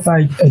handled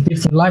by a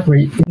different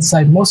library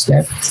inside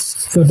MOSDEV.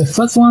 So the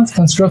first one is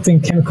constructing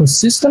chemical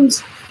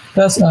systems.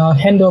 That's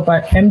handled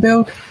by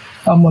mBuild,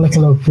 a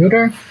molecular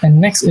builder.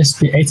 And next is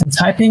the atom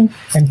typing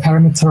and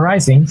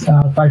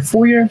parameterizing by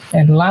Fourier.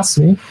 And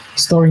lastly,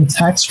 storing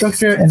type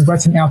structure and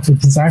writing out the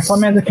desired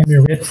format that can be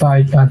read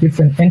by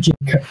different engine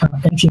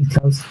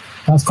codes.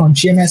 That's called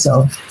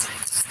GMSO.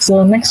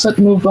 So next, let's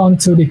move on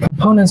to the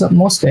components of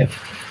MOSDEV.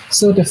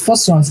 So the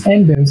first one is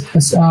mBuild,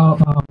 is our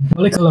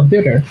molecular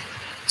builder.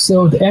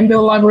 So the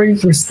mBuild library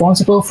is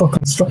responsible for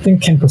constructing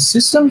chemical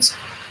systems.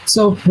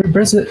 So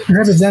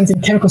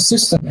representing chemical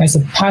system as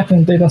a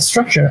Python data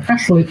structure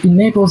actually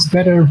enables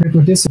better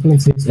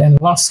reproducibility and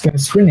large-scale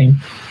screening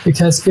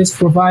because it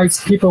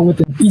provides people with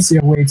an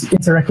easier way to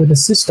interact with the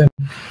system,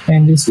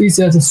 and it's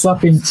easier to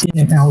swap in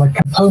and out like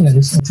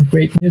components and to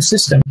create new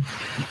system.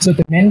 So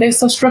the main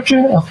data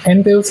structure of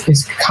mBuild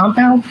is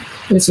compound.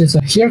 This is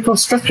a hierarchical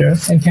structure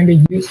and can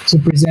be used to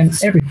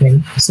present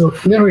everything. So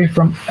literally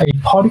from a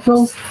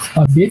particle,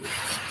 a bit,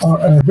 or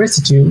a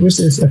residue, which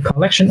is a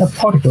collection of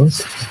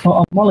particles,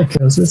 or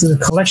molecules, which is a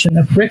collection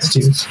of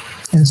residues,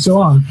 and so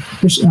on.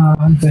 Which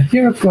the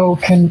hierarchical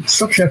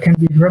structure can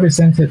be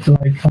represented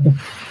like on the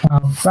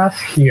graph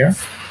here.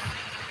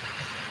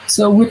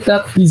 So with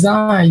that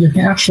design, you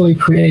can actually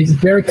create a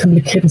very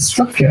complicated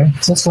structure,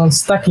 just like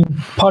stacking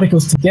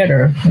particles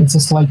together. It's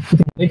just like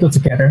putting Lego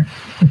together.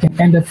 You can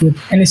end up with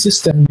any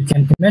system you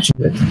can imagine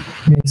it.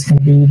 I mean, it's going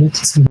to be a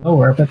bit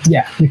lower, but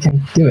yeah, you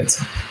can do it.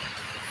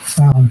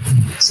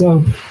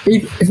 So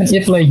even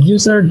if like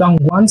user don't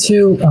want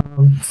to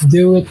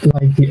do it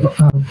like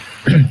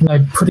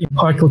like putting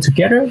particle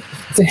together,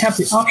 they have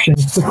the option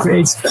to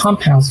create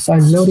compounds by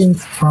loading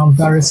from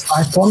various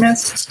file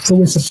formats. So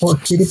we support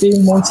PDB,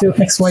 Montil,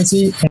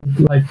 XYZ,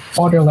 and like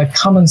other like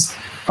common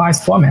file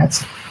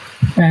formats.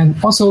 And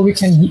also we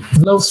can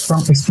load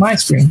from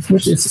XMyScreen,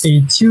 which is a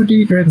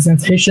 2D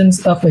representation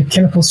of a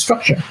chemical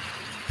structure.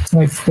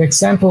 Like the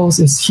examples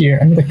is here.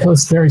 I mean, the code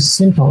is very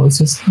simple. It's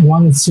just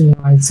 1 and 2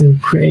 lines to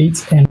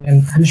create and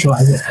then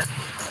visualize it.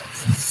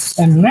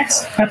 And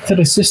next, after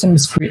the system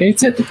is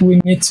created, we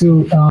need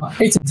to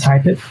atom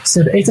type it.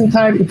 So the atom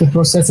type is the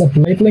process of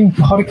labeling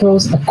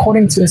particles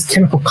according to its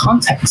chemical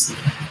context.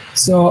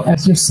 So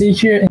as you see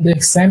here in the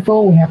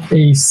example, we have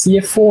a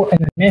CF4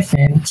 and a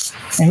methane.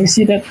 And we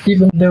see that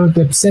even though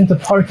the center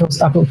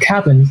particles are both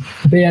carbon,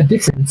 they are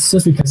different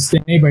just because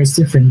the neighbor is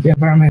different, the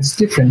environment is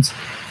different.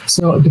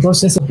 So the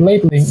process of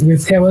labeling will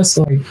tell us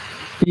like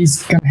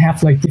these can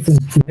have like different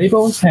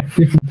labels, have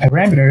different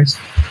parameters.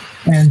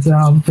 And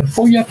the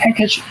Fourier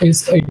package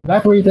is a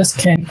library that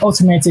can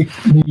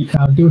automatically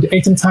do the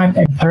atom type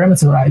and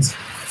parameterize.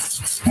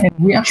 And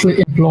we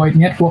actually employ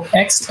network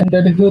X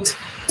under the hood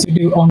to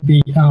do on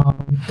the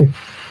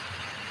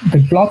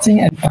plotting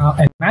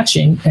and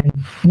matching and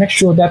make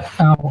sure that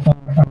our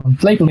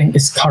labeling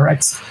is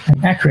correct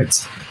and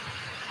accurate.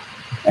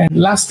 And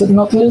last but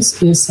not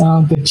least is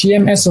the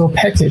GMSO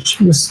package,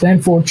 which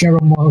stands for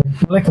General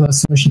Molecular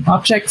Simulation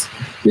Object.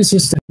 This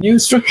is the new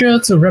structure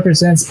to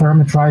represent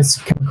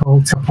parameterized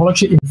chemical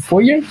topology in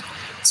Fourier.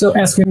 So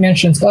as we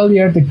mentioned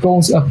earlier, the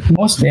goals of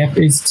MOSDEV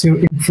is to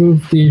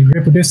improve the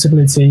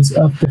reproducibility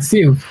of the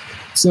field.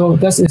 So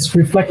that is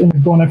reflected in the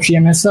goal of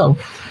GMSO.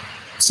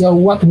 So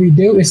what we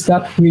do is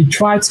that we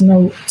try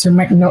to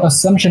make no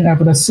assumption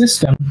about the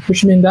system,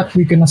 which means that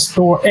we're going to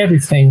store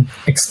everything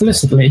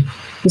explicitly.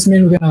 This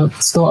means we're going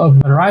to store a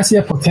variety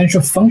of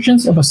potential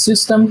functions of a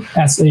system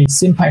as a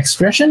SciPy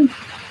expression.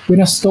 We're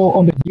going to store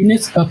all the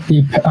units of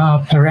the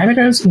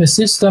parameters in the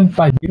system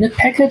by unit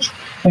package,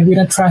 and we're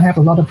going to try to have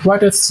a lot of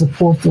writers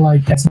support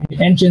like as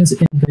many engines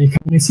in the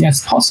community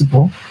as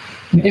possible.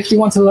 And if you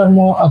want to learn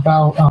more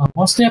about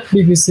MOSDEV,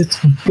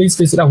 please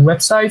visit our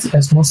website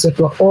at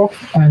mosdev.org,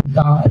 and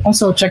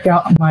also check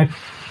out my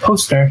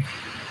poster.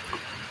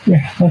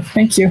 Yeah, well,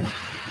 thank you.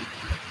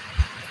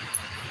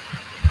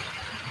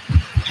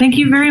 Thank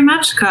you very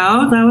much,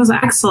 Ko. That was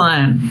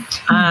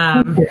excellent.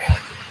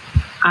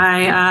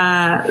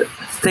 I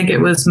think it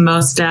was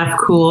MOSDEV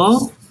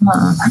cool.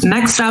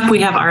 Next up, we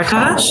have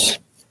Artash.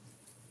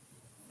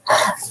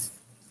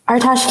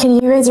 Artash,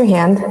 can you raise your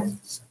hand?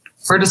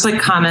 Or just like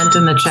comment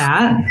in the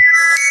chat.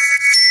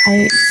 I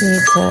need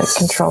to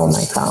control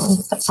my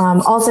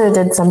phone. Also,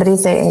 did somebody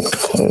say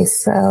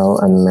queso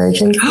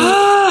emergency?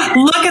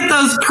 Look at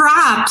those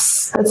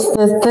props.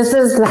 This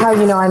is how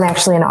you know I'm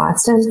actually in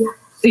Austin.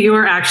 You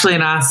are actually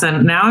in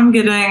Austin. Now I'm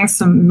getting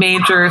some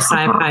major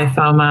SciPy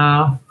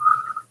FOMO.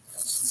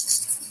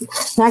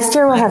 Next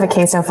year we'll have a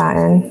queso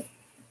fountain.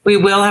 We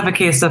will have a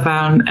queso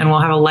fountain, and we'll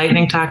have a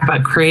lightning talk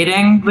about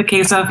creating the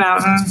queso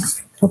fountain.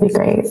 It'll be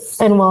great.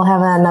 And we'll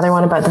have another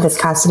one about the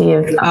viscosity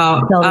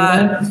of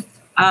building.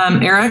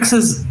 Eric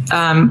says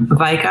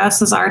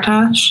Vikas is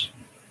Artash.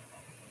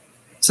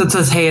 So it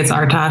says, hey, it's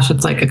Artash.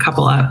 It's like a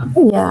couple up.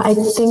 Yeah, I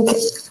think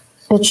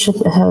it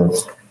should have.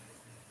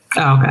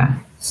 Oh, okay.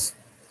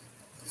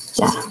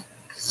 Yeah.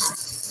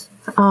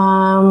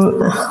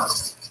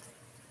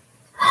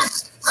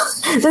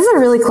 This is a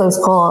really close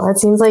poll. It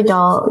seems like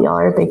y'all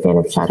are a big fan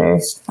of Cheddar,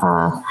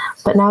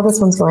 but now this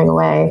one's going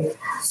away.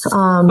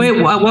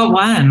 Wait, what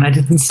won? I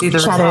didn't see the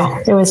Cheddar.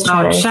 result. It was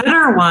Cheddar. Oh,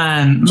 Cheddar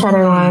won.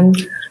 Cheddar won.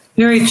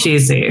 Very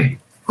cheesy.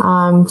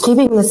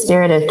 Keeping the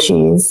spirit of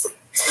cheese.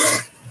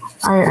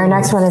 Our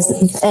next one is,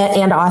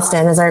 and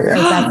Austin, is our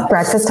best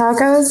breakfast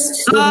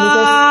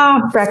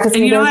tacos. Breakfast.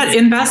 And you know what?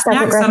 In Best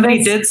Next,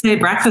 somebody did say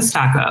breakfast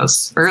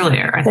tacos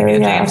earlier. I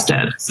think James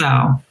did. So.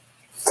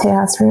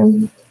 Tejas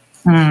room.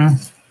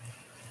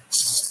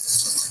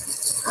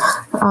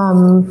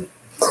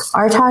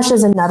 Artosh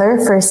is another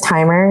first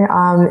timer,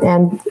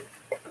 and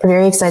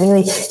very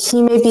excitingly,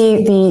 he may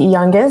be the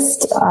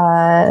youngest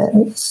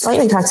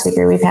lightning talk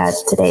speaker we've had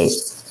to date.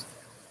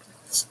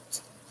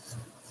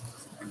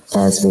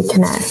 As we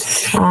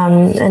connect,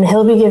 and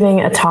he'll be giving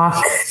a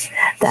talk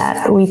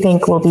that we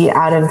think will be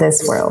out of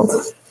this world.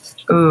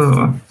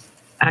 Ooh,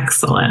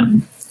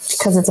 excellent!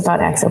 Because it's about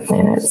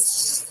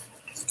exoplanets.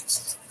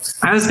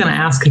 I was going to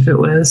ask if it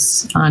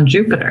was on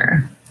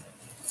Jupiter.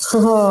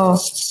 Oh,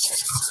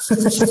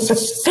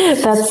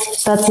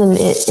 that's an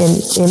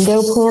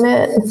Indo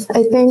planet,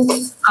 I think.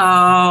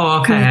 Oh,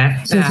 okay.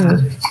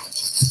 Yeah.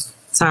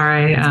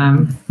 Sorry,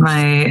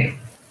 my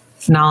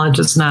knowledge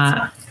is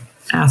not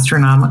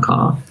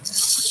astronomical.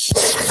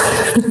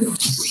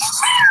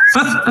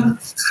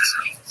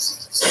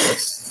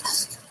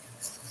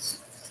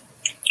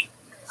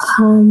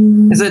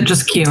 Is it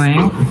just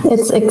queuing?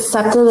 It's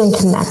accepted and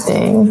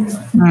connecting.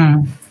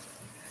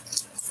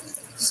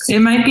 It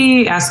might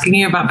be asking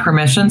you about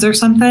permissions or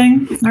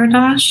something,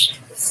 Artosh.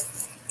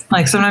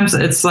 Like sometimes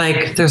it's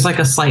like there's like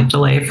a slight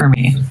delay for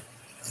me.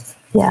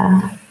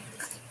 Yeah,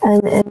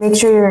 and make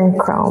sure you're in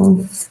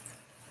Chrome.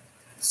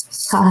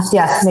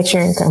 Yeah, make sure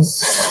you're in Chrome.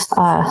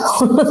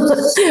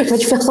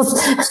 Which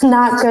feels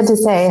not good to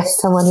say as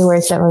someone who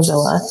works at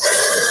Mozilla.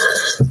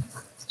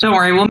 Don't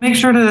worry, we'll make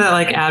sure to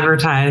like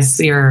advertise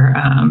your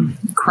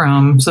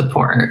Chrome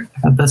support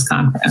at this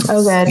conference.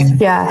 Oh, good.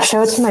 Yeah,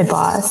 show it to my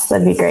boss.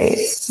 That'd be great.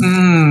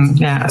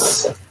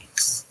 Yes.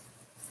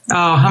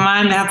 Oh,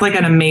 Haman, that's like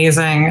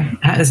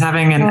is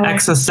having an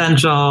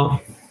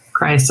existential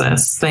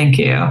crisis. Thank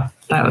you.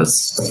 That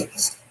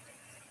was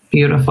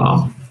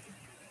beautiful.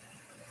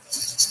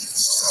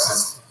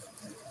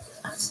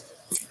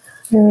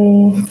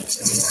 Really?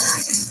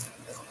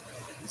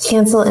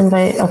 Cancel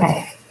invite.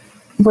 Okay.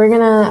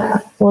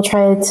 We'll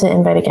try to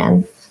invite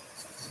again.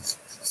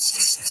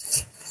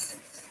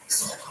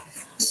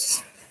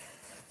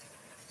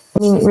 I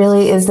mean,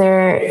 really, is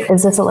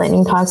this a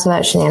lightning talks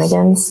without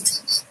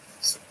shenanigans?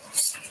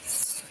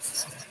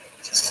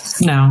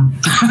 No.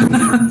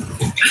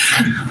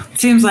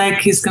 Seems like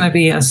he's going to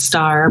be a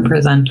star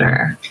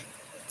presenter.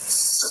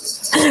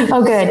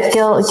 Oh, good.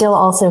 Gil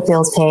also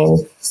feels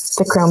pain.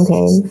 The Chrome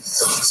pain.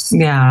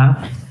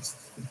 Yeah.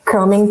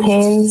 Chroming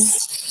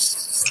pains.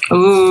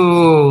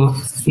 Ooh,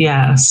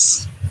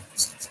 yes.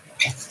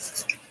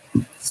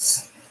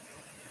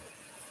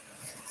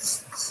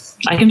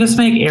 I can just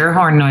make air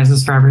horn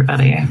noises for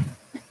everybody.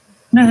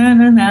 Na,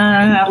 na,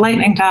 na,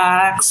 lightning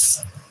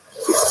talks.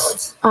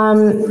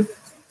 Our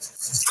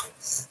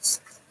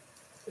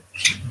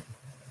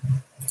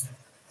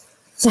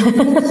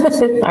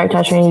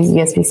touch range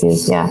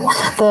USBCs, yeah.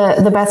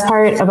 The best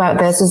part about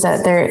this is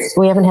that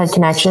we haven't had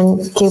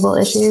connection cable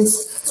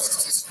issues.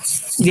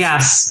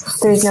 Yes,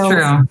 there's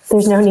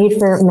no need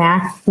for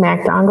Mac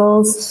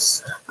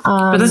dongles.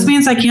 But this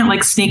means I can't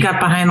like sneak up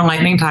behind the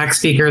lightning talk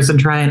speakers and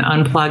try and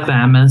unplug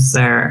them as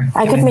they're.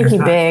 I could make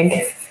you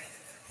big.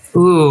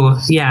 Ooh,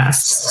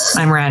 yes,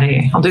 I'm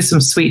ready. I'll do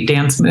some sweet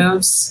dance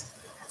moves.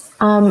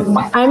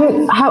 Why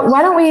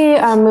don't we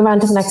move on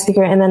to the next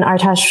speaker, and then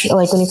Artosh,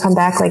 like when you come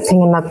back, like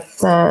ping him up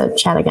the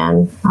chat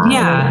again.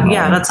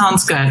 Yeah, that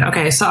sounds good.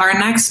 Okay, so our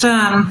next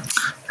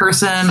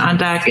person on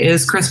deck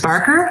is Chris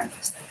Barker.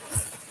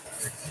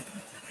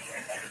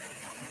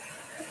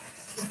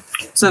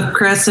 So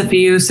Chris, if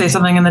you say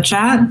something in the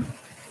chat.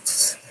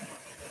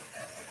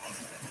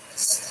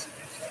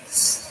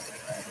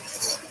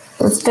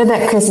 It's good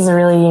that Chris is a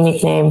really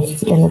unique name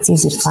and it's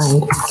easy to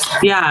find.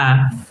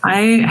 Yeah,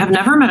 I have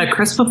never met a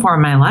Chris before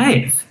in my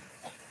life.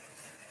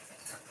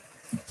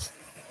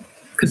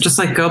 Could just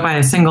like go by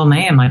a single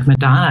name like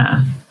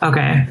Madonna.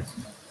 Okay.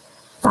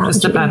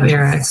 Just above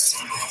Eric's.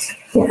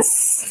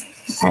 Yes.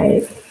 All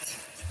right.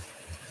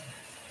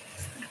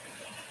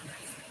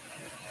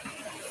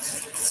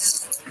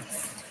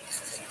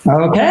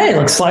 Okay,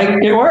 looks like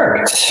it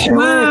worked. Woo,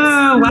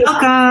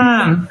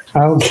 welcome.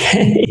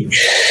 Okay.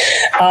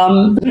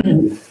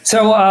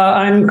 So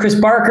I'm Chris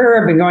Barker.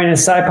 I've been going to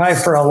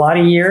SciPy for a lot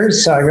of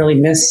years, so I really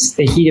miss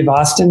the heat of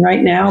Austin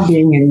right now,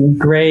 being in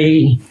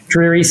gray,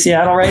 dreary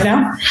Seattle right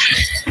now.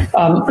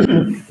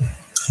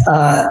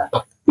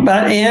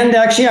 And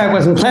actually, I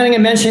wasn't planning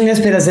on mentioning this,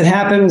 but as it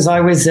happens,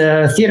 I was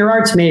a theater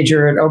arts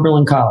major at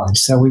Oberlin College,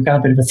 so we've got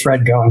a bit of a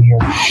thread going here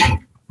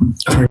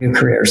for new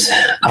careers.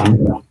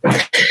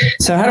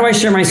 So how do I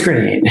share my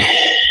screen?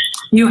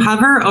 You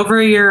hover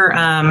over your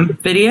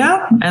video,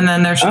 and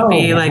then there should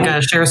be like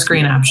a share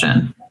screen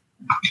option.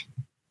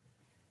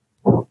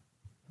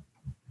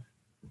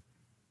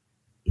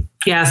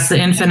 Yes, the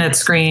infinite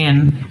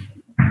screen.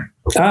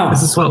 Oh,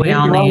 this is what we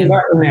all need.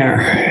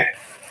 There.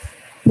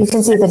 You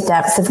can see the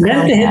depth of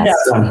Meant to hit that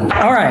one.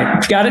 All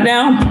right, got it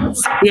now?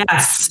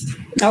 Yes.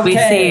 Okay. We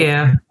see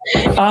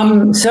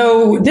you.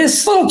 So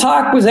this little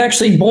talk was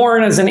actually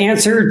born as an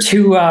answer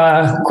to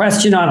a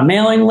question on a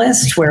mailing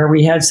list where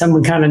we had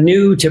someone kind of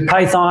new to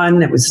Python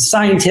that was a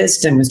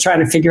scientist and was trying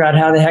to figure out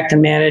how the heck to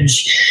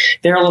manage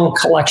their little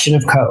collection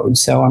of code.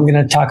 So I'm going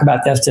to talk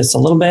about this just a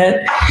little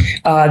bit.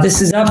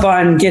 This is up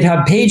on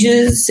GitHub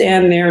Pages,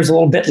 and there's a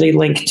little bit.ly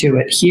link to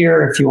it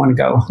here if you want to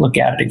go look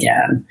at it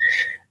again.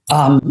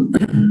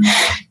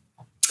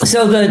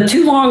 So the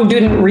too long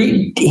didn't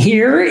read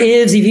here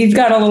is if you've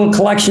got a little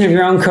collection of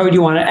your own code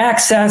you want to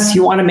access,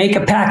 you want to make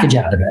a package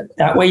out of it.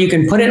 That way you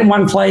can put it in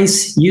one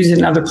place, use it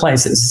in other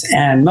places.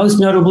 And most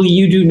notably,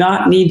 you do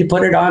not need to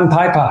put it on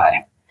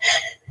SciPy.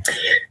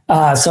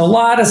 So a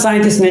lot of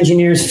scientists and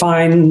engineers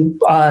find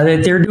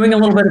that they're doing a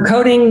little bit of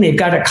coding. They've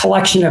got a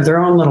collection of their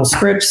own little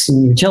scripts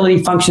and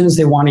utility functions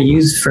they want to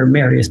use for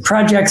various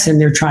projects, and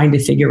they're trying to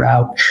figure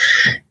out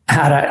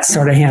how to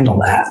sort of handle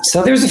that.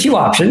 So there's a few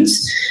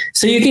options.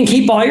 So you can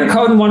keep all your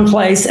code in one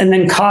place and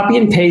then copy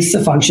and paste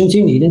the functions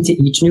you need into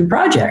each new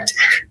project.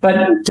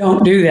 But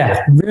don't do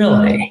that,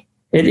 really.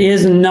 It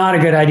is not a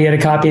good idea to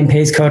copy and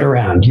paste code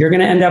around. You're going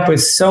to end up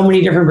with so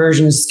many different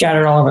versions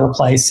scattered all over the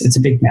place. It's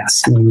a big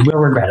mess, and you will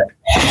regret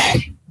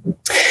it.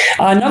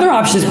 Another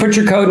option is put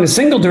your code in a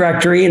single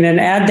directory and then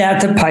add that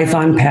to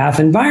Python path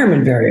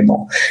environment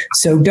variable.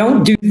 So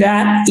don't do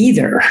that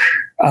either.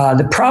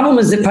 The problem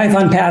is that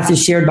Python path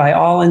is shared by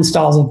all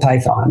installs of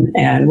Python.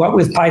 And what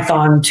with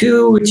Python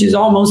 2, which is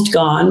almost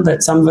gone,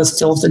 but some of us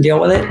still have to deal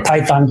with it,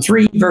 Python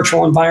 3,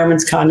 virtual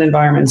environments, conda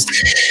environments,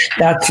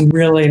 that's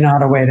really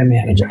not a way to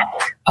manage it.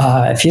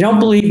 If you don't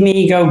believe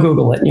me, go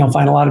Google it, and you'll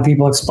find a lot of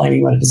people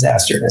explaining what a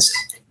disaster it is.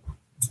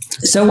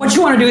 So what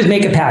you want to do is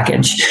make a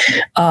package.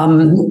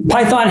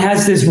 Python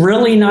has this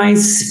really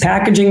nice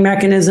packaging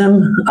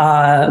mechanism,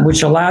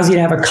 which allows you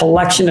to have a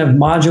collection of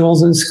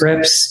modules and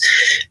scripts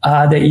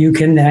that you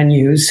can then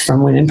use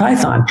from within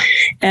Python.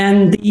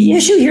 And the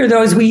issue here,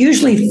 though, is we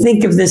usually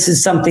think of this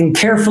as something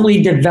carefully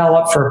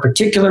developed for a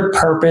particular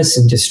purpose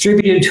and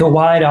distributed to a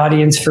wide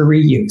audience for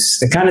reuse,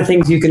 the kind of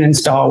things you can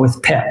install with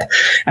pip.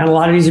 And a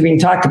lot of these are being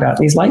talked about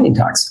in these lightning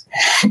talks.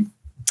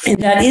 And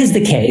that is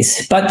the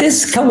case, but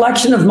this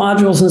collection of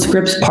modules and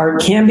scripts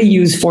part can be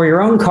used for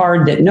your own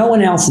card that no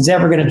one else is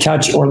ever going to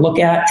touch or look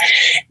at,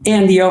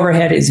 and the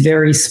overhead is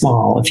very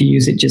small if you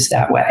use it just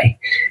that way.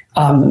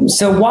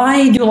 So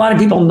why do a lot of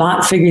people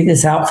not figure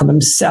this out for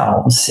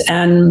themselves?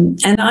 And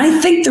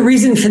I think the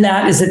reason for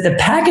that is that the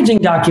packaging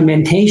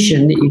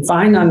documentation that you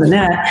find on the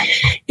net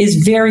is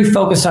very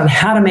focused on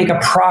how to make a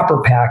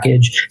proper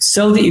package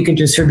so that you can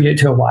distribute it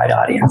to a wide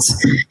audience.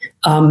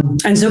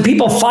 And so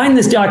people find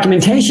this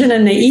documentation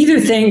and they either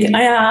think,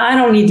 I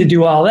don't need to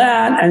do all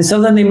that. And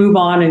so then they move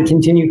on and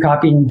continue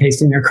copying and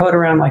pasting their code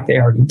around like they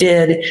already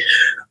did.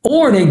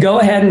 Or they go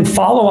ahead and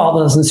follow all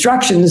those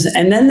instructions,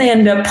 and then they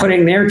end up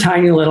putting their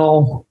tiny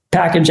little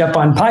package up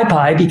on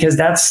SciPy because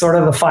that's sort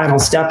of the final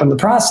step in the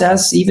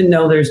process, even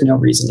though there's no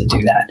reason to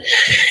do that.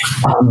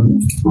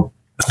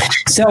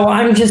 So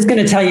I'm just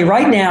going to tell you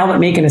right now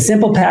that making a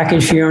simple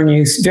package for your own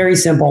use, very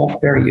simple,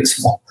 very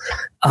useful.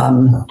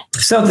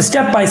 So the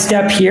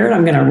step-by-step here, and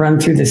I'm going to run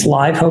through this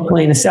live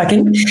hopefully in a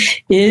second,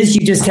 is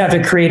you just have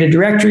to create a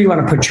directory. You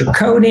want to put your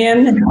code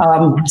in.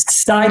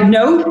 Side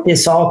note,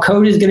 this all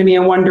code is going to be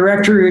in one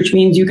directory, which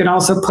means you can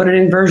also put it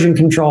in version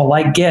control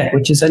like Git,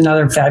 which is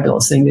another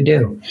fabulous thing to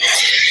do.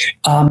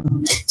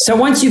 So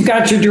once you've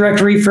got your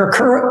directory for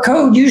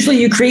code,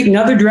 usually you create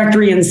another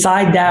directory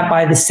inside that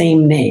by the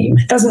same name.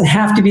 It doesn't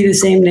have to be the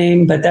same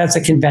name, but that's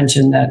a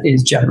convention that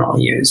is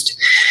generally used.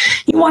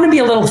 You want to be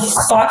a little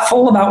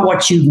thoughtful about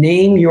what you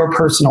name your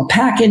personal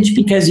package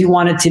because you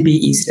want it to be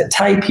easy to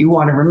type, you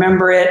want to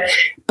remember it,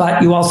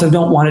 but you also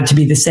don't want it to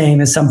be the same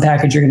as some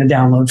package you're going to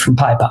download from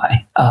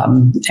SciPy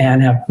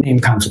and have name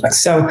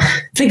conflicts. So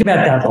think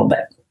about that a little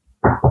bit.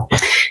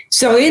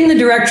 So in the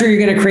directory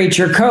you're going to create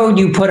your code,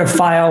 you put a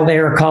file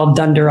there called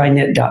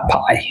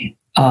dundereinit.py.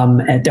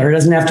 There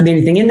doesn't have to be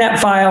anything in that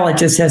file. It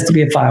just has to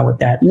be a file with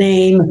that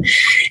name.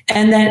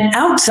 And then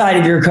outside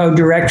of your code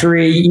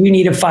directory, you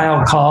need a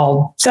file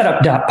called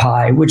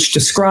setup.py, which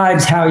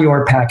describes how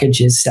your package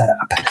is set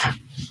up.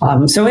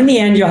 So in the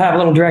end, you'll have a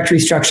little directory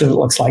structure that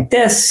looks like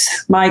this.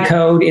 My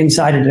code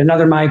inside it,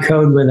 another my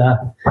code with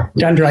a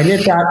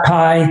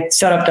dundereinit.py,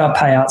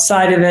 setup.py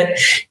outside of it,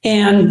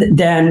 and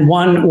then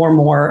one or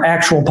more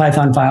actual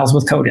Python files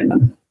with code in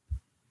them.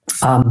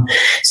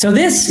 So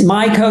this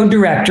my code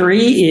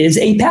directory is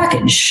a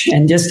package,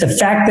 and just the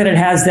fact that it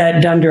has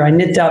that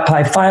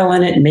dundereinit.py file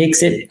in it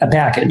makes it a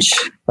package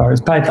as far as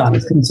Python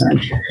is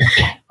concerned.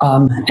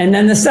 And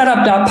then the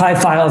setup.py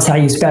file is how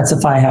you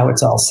specify how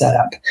it's all set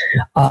up.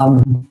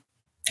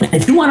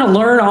 If you want to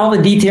learn all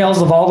the details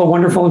of all the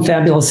wonderful and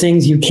fabulous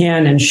things you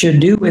can and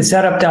should do with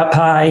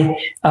setup.py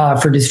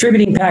for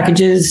distributing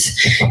packages,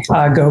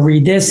 go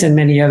read this and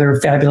many other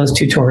fabulous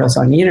tutorials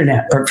on the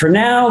internet. But for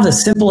now, the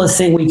simplest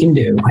thing we can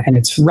do, and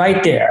it's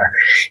right there.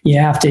 You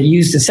have to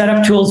use the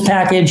setup tools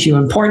package, you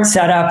import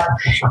setup,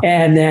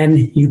 and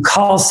then you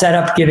call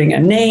setup giving a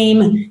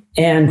name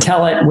and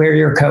tell it where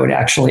your code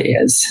actually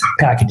is,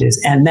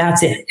 packages, and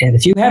that's it. And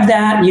if you have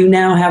that, you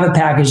now have a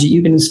package that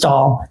you can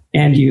install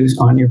and use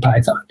on your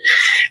Python.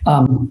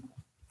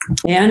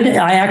 And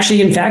I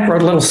actually, in fact,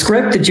 wrote a little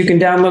script that you can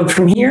download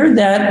from here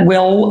that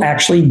will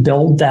actually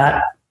build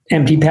that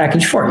empty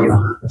package for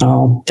you.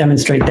 I'll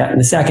demonstrate that in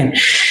a second.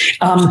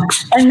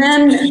 And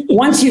then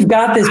once you've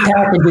got this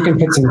package, you can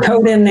put some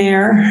code in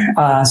there.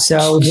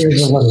 So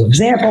here's a little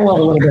example of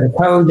a little bit of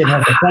code that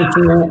has a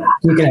function in it.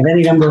 You can have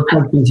any number of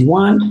functions you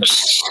want.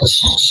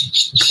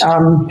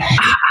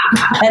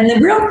 And the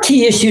real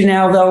key issue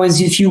now, though, is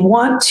if you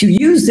want to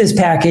use this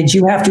package,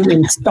 you have to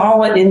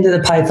install it into the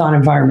Python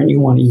environment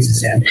you want to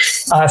use it in.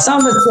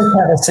 Some of us just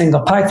have a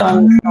single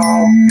Python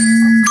install,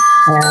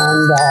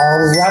 and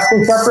I'll wrap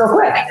this up real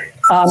quick.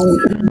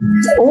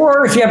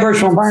 Or if you have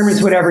virtual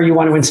environments, whatever you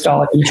want to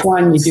install at each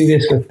one, you do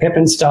this with pip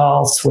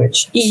install,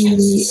 switch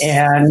E,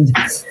 and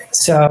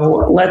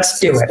so let's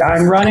do it.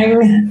 I'm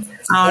running.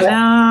 Oh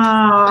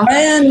no.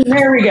 And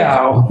there we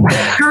go.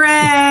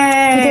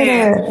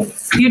 Hooray!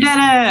 You did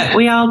it.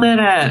 We all did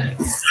it.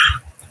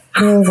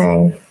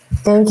 Amazing.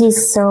 Thank you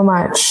so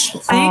much.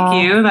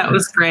 Thank you. That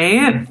was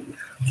great.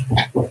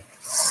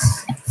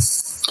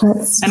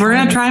 And we're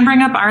going to try and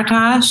bring up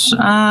Artash.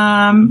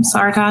 So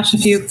Artash,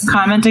 if you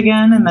comment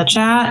again in the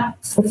chat.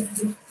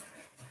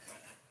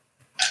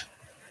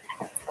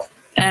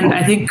 And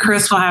I think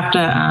Chris will have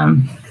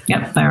to,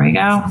 yep, there we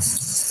go.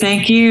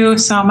 Thank you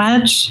so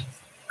much,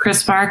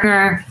 Chris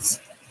Barker.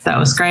 That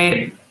was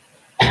great.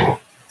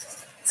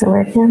 Is it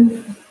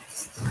working?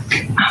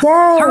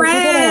 Yay!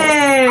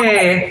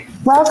 Hooray!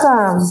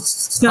 Welcome.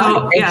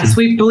 So, yes,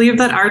 we believe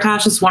that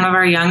Artash is one of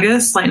our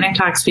youngest Lightning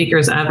Talk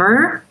speakers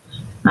ever.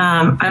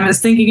 I was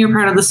thinking you're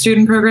part of the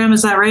student program.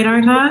 Is that right,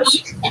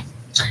 Artash?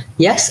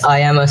 Yes, I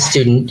am a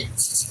student.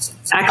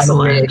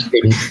 Excellent.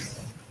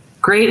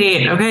 Grade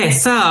 8. Okay,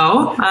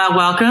 so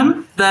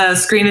welcome. The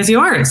screen is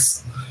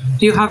yours.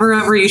 If you hover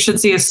over, you should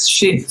see a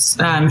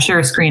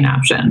share screen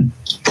option.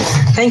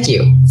 Thank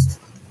you.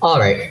 All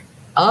right.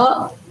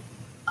 I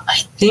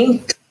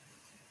think.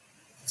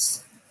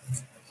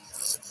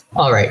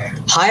 All right.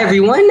 Hi,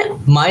 everyone.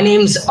 My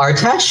name's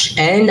Artash,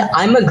 and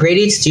I'm a grade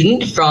 8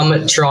 student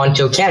from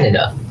Toronto,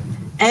 Canada.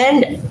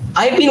 And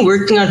I've been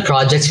working on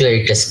projects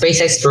related to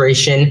space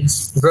exploration,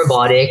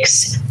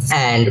 robotics,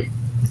 and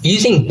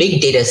using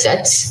big data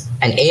sets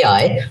and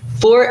AI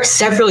for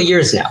several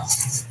years now.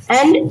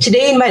 And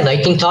today in my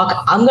lightning talk,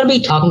 I'm going to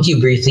be talking to you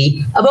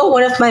briefly about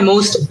one of my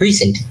most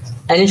recent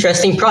and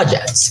interesting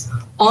projects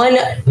on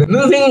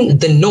removing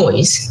the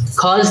noise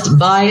caused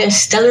by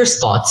stellar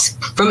spots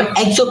from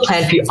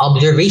exoplanetary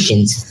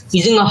observations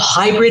using a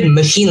hybrid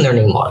machine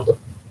learning model.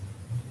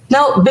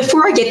 Now,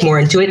 before I get more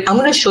into it, I'm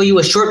going to show you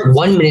a short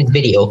 1-minute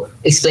video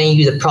explaining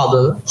you the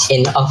problem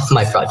of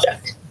my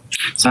project.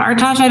 So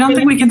Artash, I don't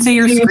think we can see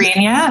your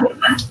screen yet.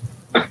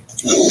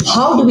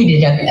 How do we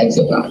detect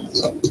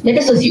exoplanets? Let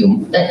us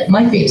assume that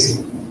my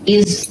face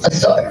is a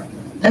star,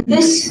 and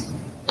this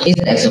is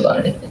an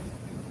exoplanet.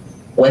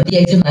 When the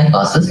exoplanet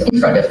passes in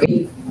front of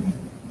me,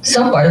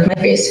 some part of my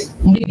face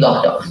will be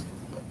blocked off.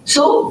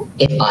 So,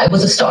 if I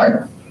was a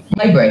star,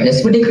 my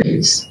brightness would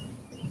decrease.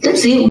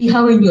 Let's say we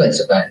have a new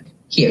exoplanet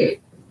here,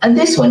 and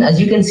this one, as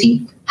you can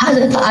see, has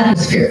an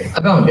atmosphere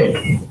around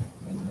it.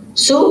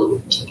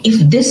 So,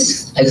 if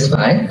this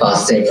exoplanet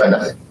passes in front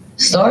of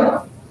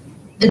star,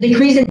 the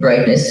decrease in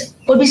brightness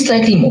will be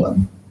slightly more.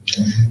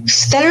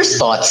 Stellar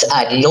spots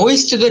add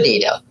noise to the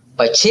data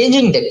by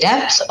changing the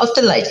depth of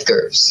the light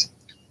curves.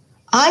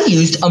 I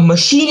used a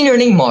machine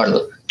learning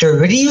model to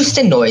reduce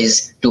the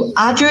noise to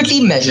accurately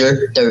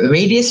measure the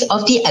radius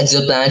of the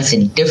exoplanets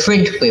in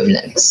different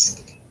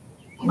wavelengths.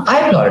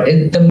 I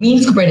plotted the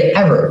mean squared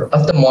error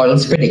of the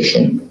model's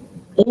prediction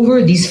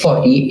over these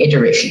 40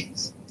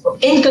 iterations.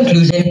 In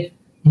conclusion,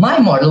 my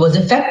model was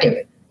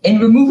effective in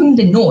removing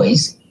the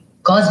noise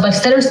caused by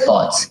stellar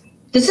spots.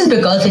 This is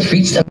because it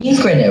reached a mean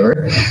squared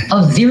error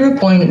of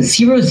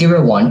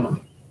 0.001.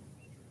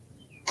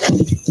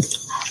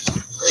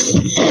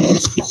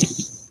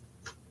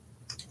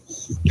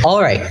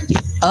 All right,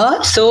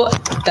 so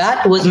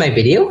that was my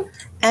video,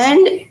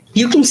 and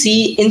you can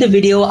see in the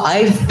video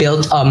I've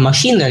built a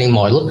machine learning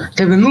model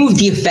to remove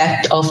the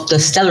effect of the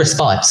stellar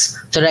spots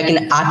so that I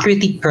can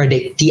accurately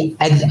predict the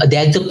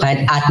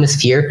exoplanet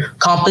atmosphere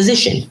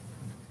composition.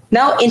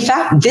 Now, in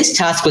fact, this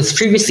task was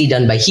previously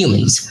done by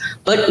humans,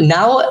 but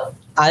now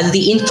as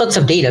the influx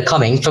of data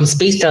coming from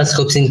space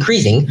telescopes is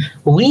increasing,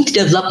 we need to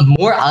develop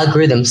more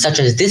algorithms such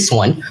as this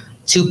one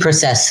to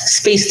process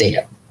space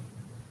data.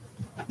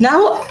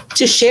 Now,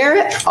 to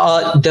share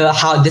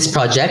how this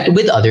project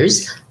with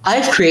others,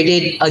 I've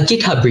created a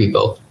GitHub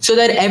repo so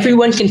that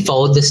everyone can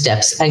follow the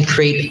steps and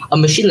create a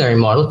machine learning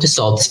model to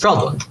solve this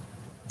problem.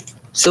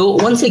 So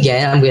once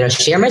again, I'm going to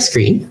share my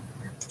screen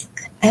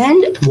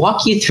and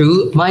walk you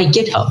through my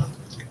GitHub.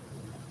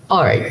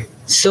 All right,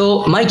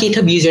 so my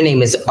GitHub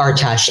username is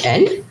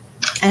rtashn,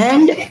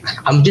 and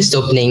I'm just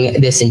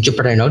opening this in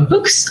Jupyter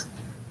Notebooks.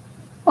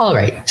 All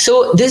right,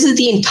 so this is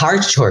the entire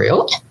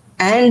tutorial,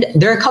 and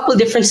there are a couple of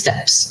different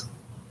steps.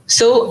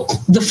 So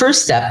the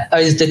first step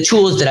is the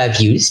tools that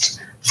I've used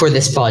for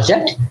this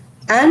project,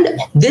 and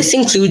this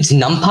includes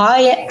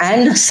NumPy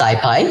and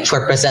SciPy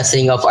for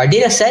processing of our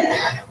data set,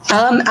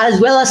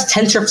 as well as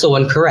TensorFlow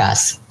and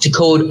Keras to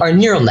code our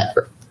neural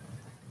network.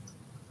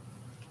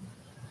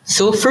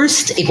 So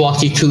first, it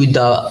walks you through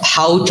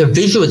how to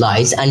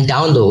visualize and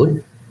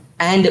download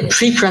and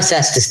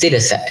pre-process this data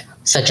set,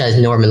 such as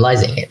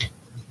normalizing it.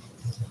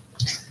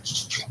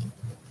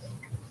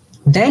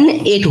 Then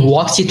it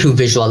walks you through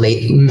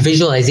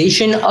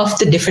visualization of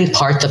the different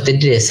parts of the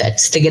data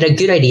sets to get a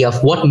good idea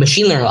of what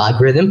machine learning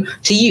algorithm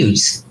to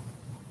use.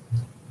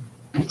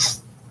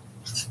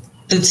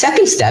 The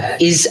second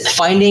step is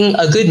finding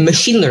a good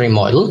machine learning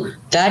model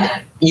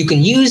that you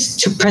can use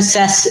to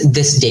process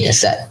this data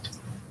set.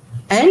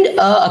 And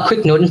a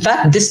quick note, in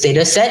fact, this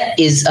data set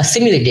is a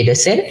simulated data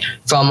set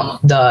from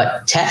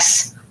the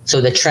TESS,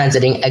 so the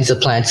Transiting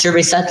Exoplanet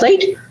Survey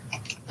Satellite.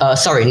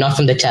 Sorry, not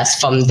from the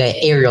TESS, from the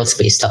Aerial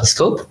Space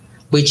Telescope,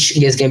 which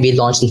is going to be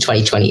launched in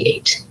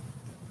 2028.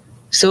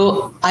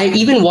 So I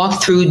even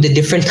walked through the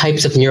different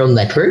types of neural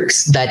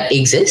networks that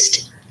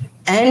exist.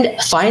 And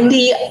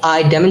finally,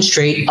 I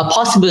demonstrate a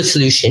possible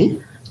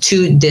solution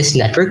to this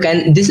network.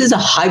 And this is a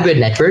hybrid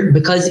network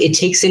because it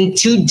takes in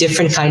two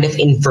different kind of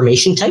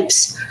information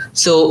types.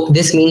 So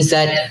this means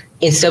that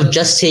instead of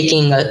just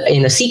taking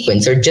in a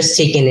sequence or just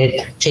taking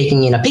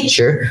in a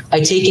picture, I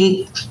take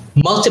in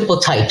multiple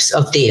types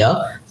of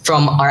data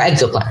from our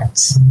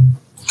exoplanets.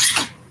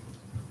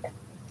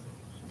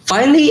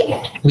 Finally,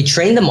 we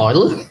train the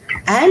model,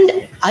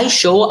 and I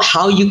show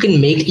how you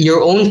can make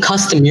your own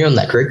custom neural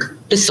network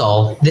to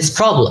solve this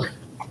problem.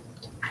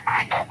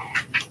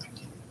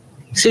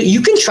 So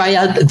you can try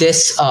out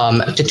this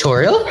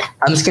tutorial.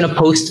 I'm just going to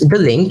post the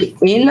link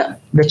in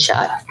the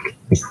chat.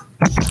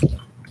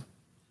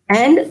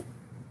 And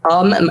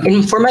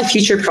for my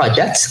future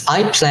projects,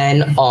 I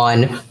plan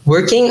on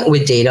working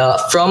with data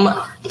from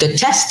the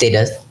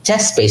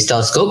TESS Space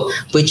Telescope,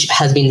 which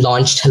has been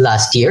launched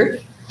last year.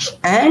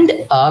 And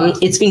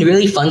it's been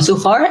really fun so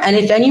far. And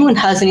if anyone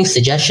has any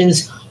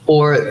suggestions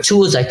or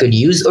tools I could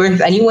use, or if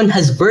anyone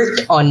has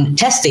worked on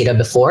TESS data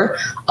before,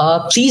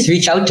 please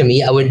reach out to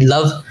me. I would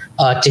love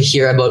to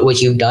hear about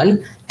what you've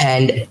done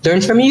and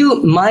learn from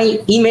you. My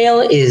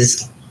email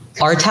is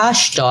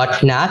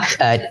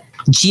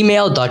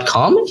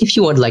artash.knack@gmail.com if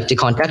you would like to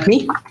contact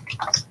me.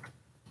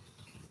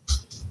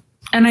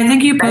 And I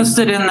think you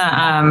posted in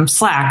the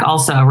Slack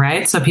also,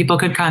 right? So people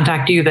could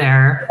contact you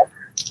there.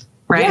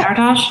 Right, yeah.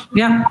 Artash?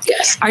 Yeah.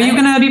 Yes. Are you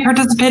going to be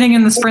participating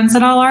in the sprints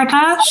at all,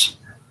 Artash?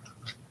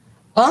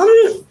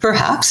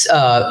 Perhaps,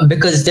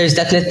 because there's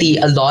definitely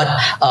a lot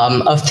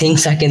of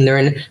things I can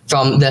learn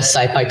from the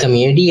SciPy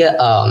community.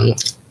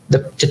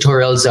 The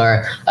tutorials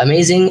are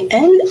amazing,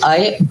 and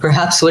I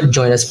perhaps would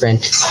join a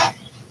sprint.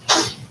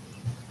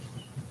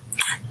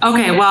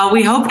 Okay, well,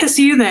 we hope to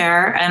see you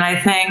there. And I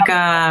think,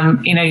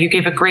 you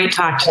gave a great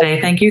talk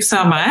today. Thank you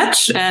so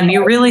much. And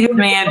you really have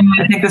made,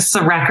 I think this is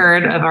a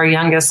record of our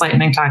youngest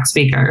Lightning Talk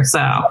speaker. So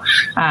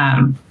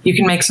you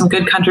can make some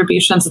good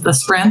contributions at the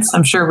sprints.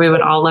 I'm sure we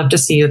would all love to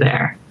see you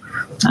there.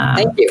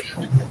 Thank you.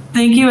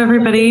 Thank you,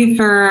 everybody,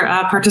 for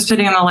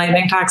participating in the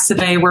Lightning Talks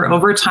today. We're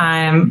over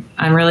time.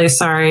 I'm really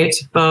sorry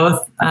to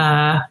both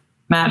Matt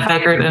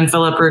Beckert and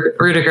Philip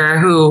Rudiger,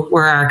 who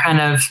were our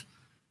kind of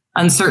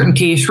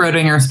uncertainty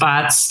Schrodinger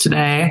spots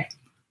today.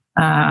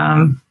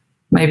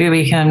 Maybe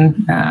we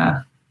can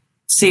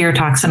see your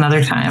talks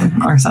another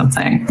time or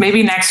something.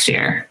 Maybe next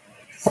year.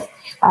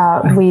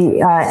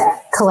 We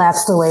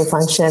collapsed the wave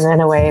function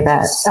in a way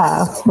that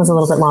was a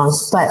little bit long,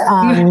 but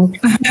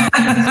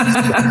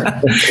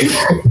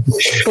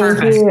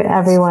thank you,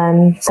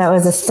 everyone. That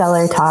was a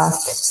stellar talk.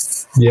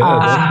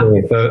 Yeah,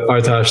 definitely.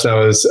 Artash, that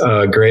was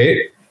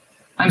great.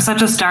 I'm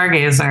such a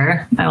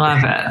stargazer. I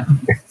love it.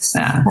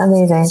 Yeah.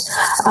 Amazing.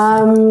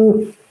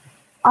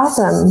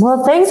 Awesome.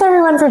 Well, thanks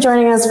everyone for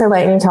joining us for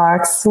Lightning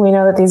Talks. We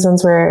know that these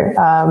ones were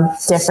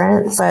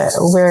different, but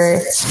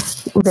we're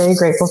very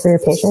grateful for your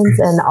patience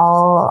and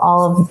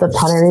all of the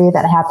punnery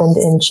that happened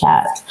in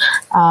chat.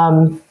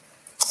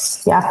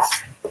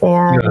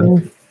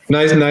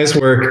 Nice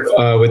work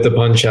with the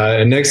pun chat.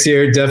 And next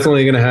year,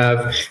 definitely going to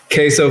have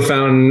queso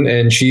fountain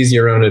and choose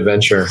your own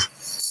adventure.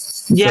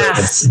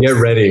 Yes. So get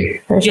ready.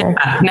 For sure.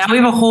 Yeah. Now we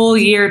have a whole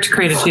year to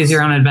create a choose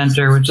your own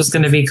adventure, which is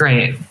going to be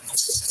great.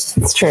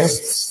 It's true.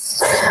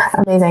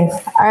 Amazing.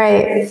 All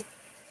right.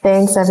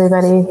 Thanks,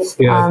 everybody.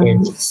 Yeah,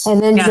 thanks.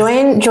 And then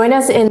join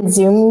us in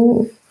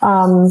Zoom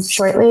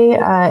shortly.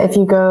 If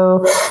you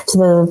go to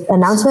the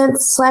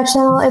announcements Slack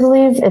channel, I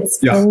believe it's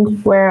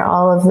pinned where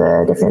all of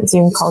the different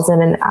Zoom calls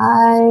in, and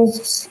I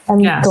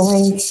am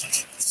going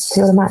to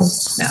go to mine.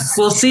 Yeah.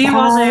 We'll see you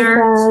all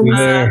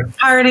there.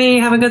 Party.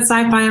 Have a good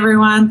SciPy,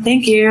 everyone.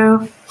 Thank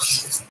you.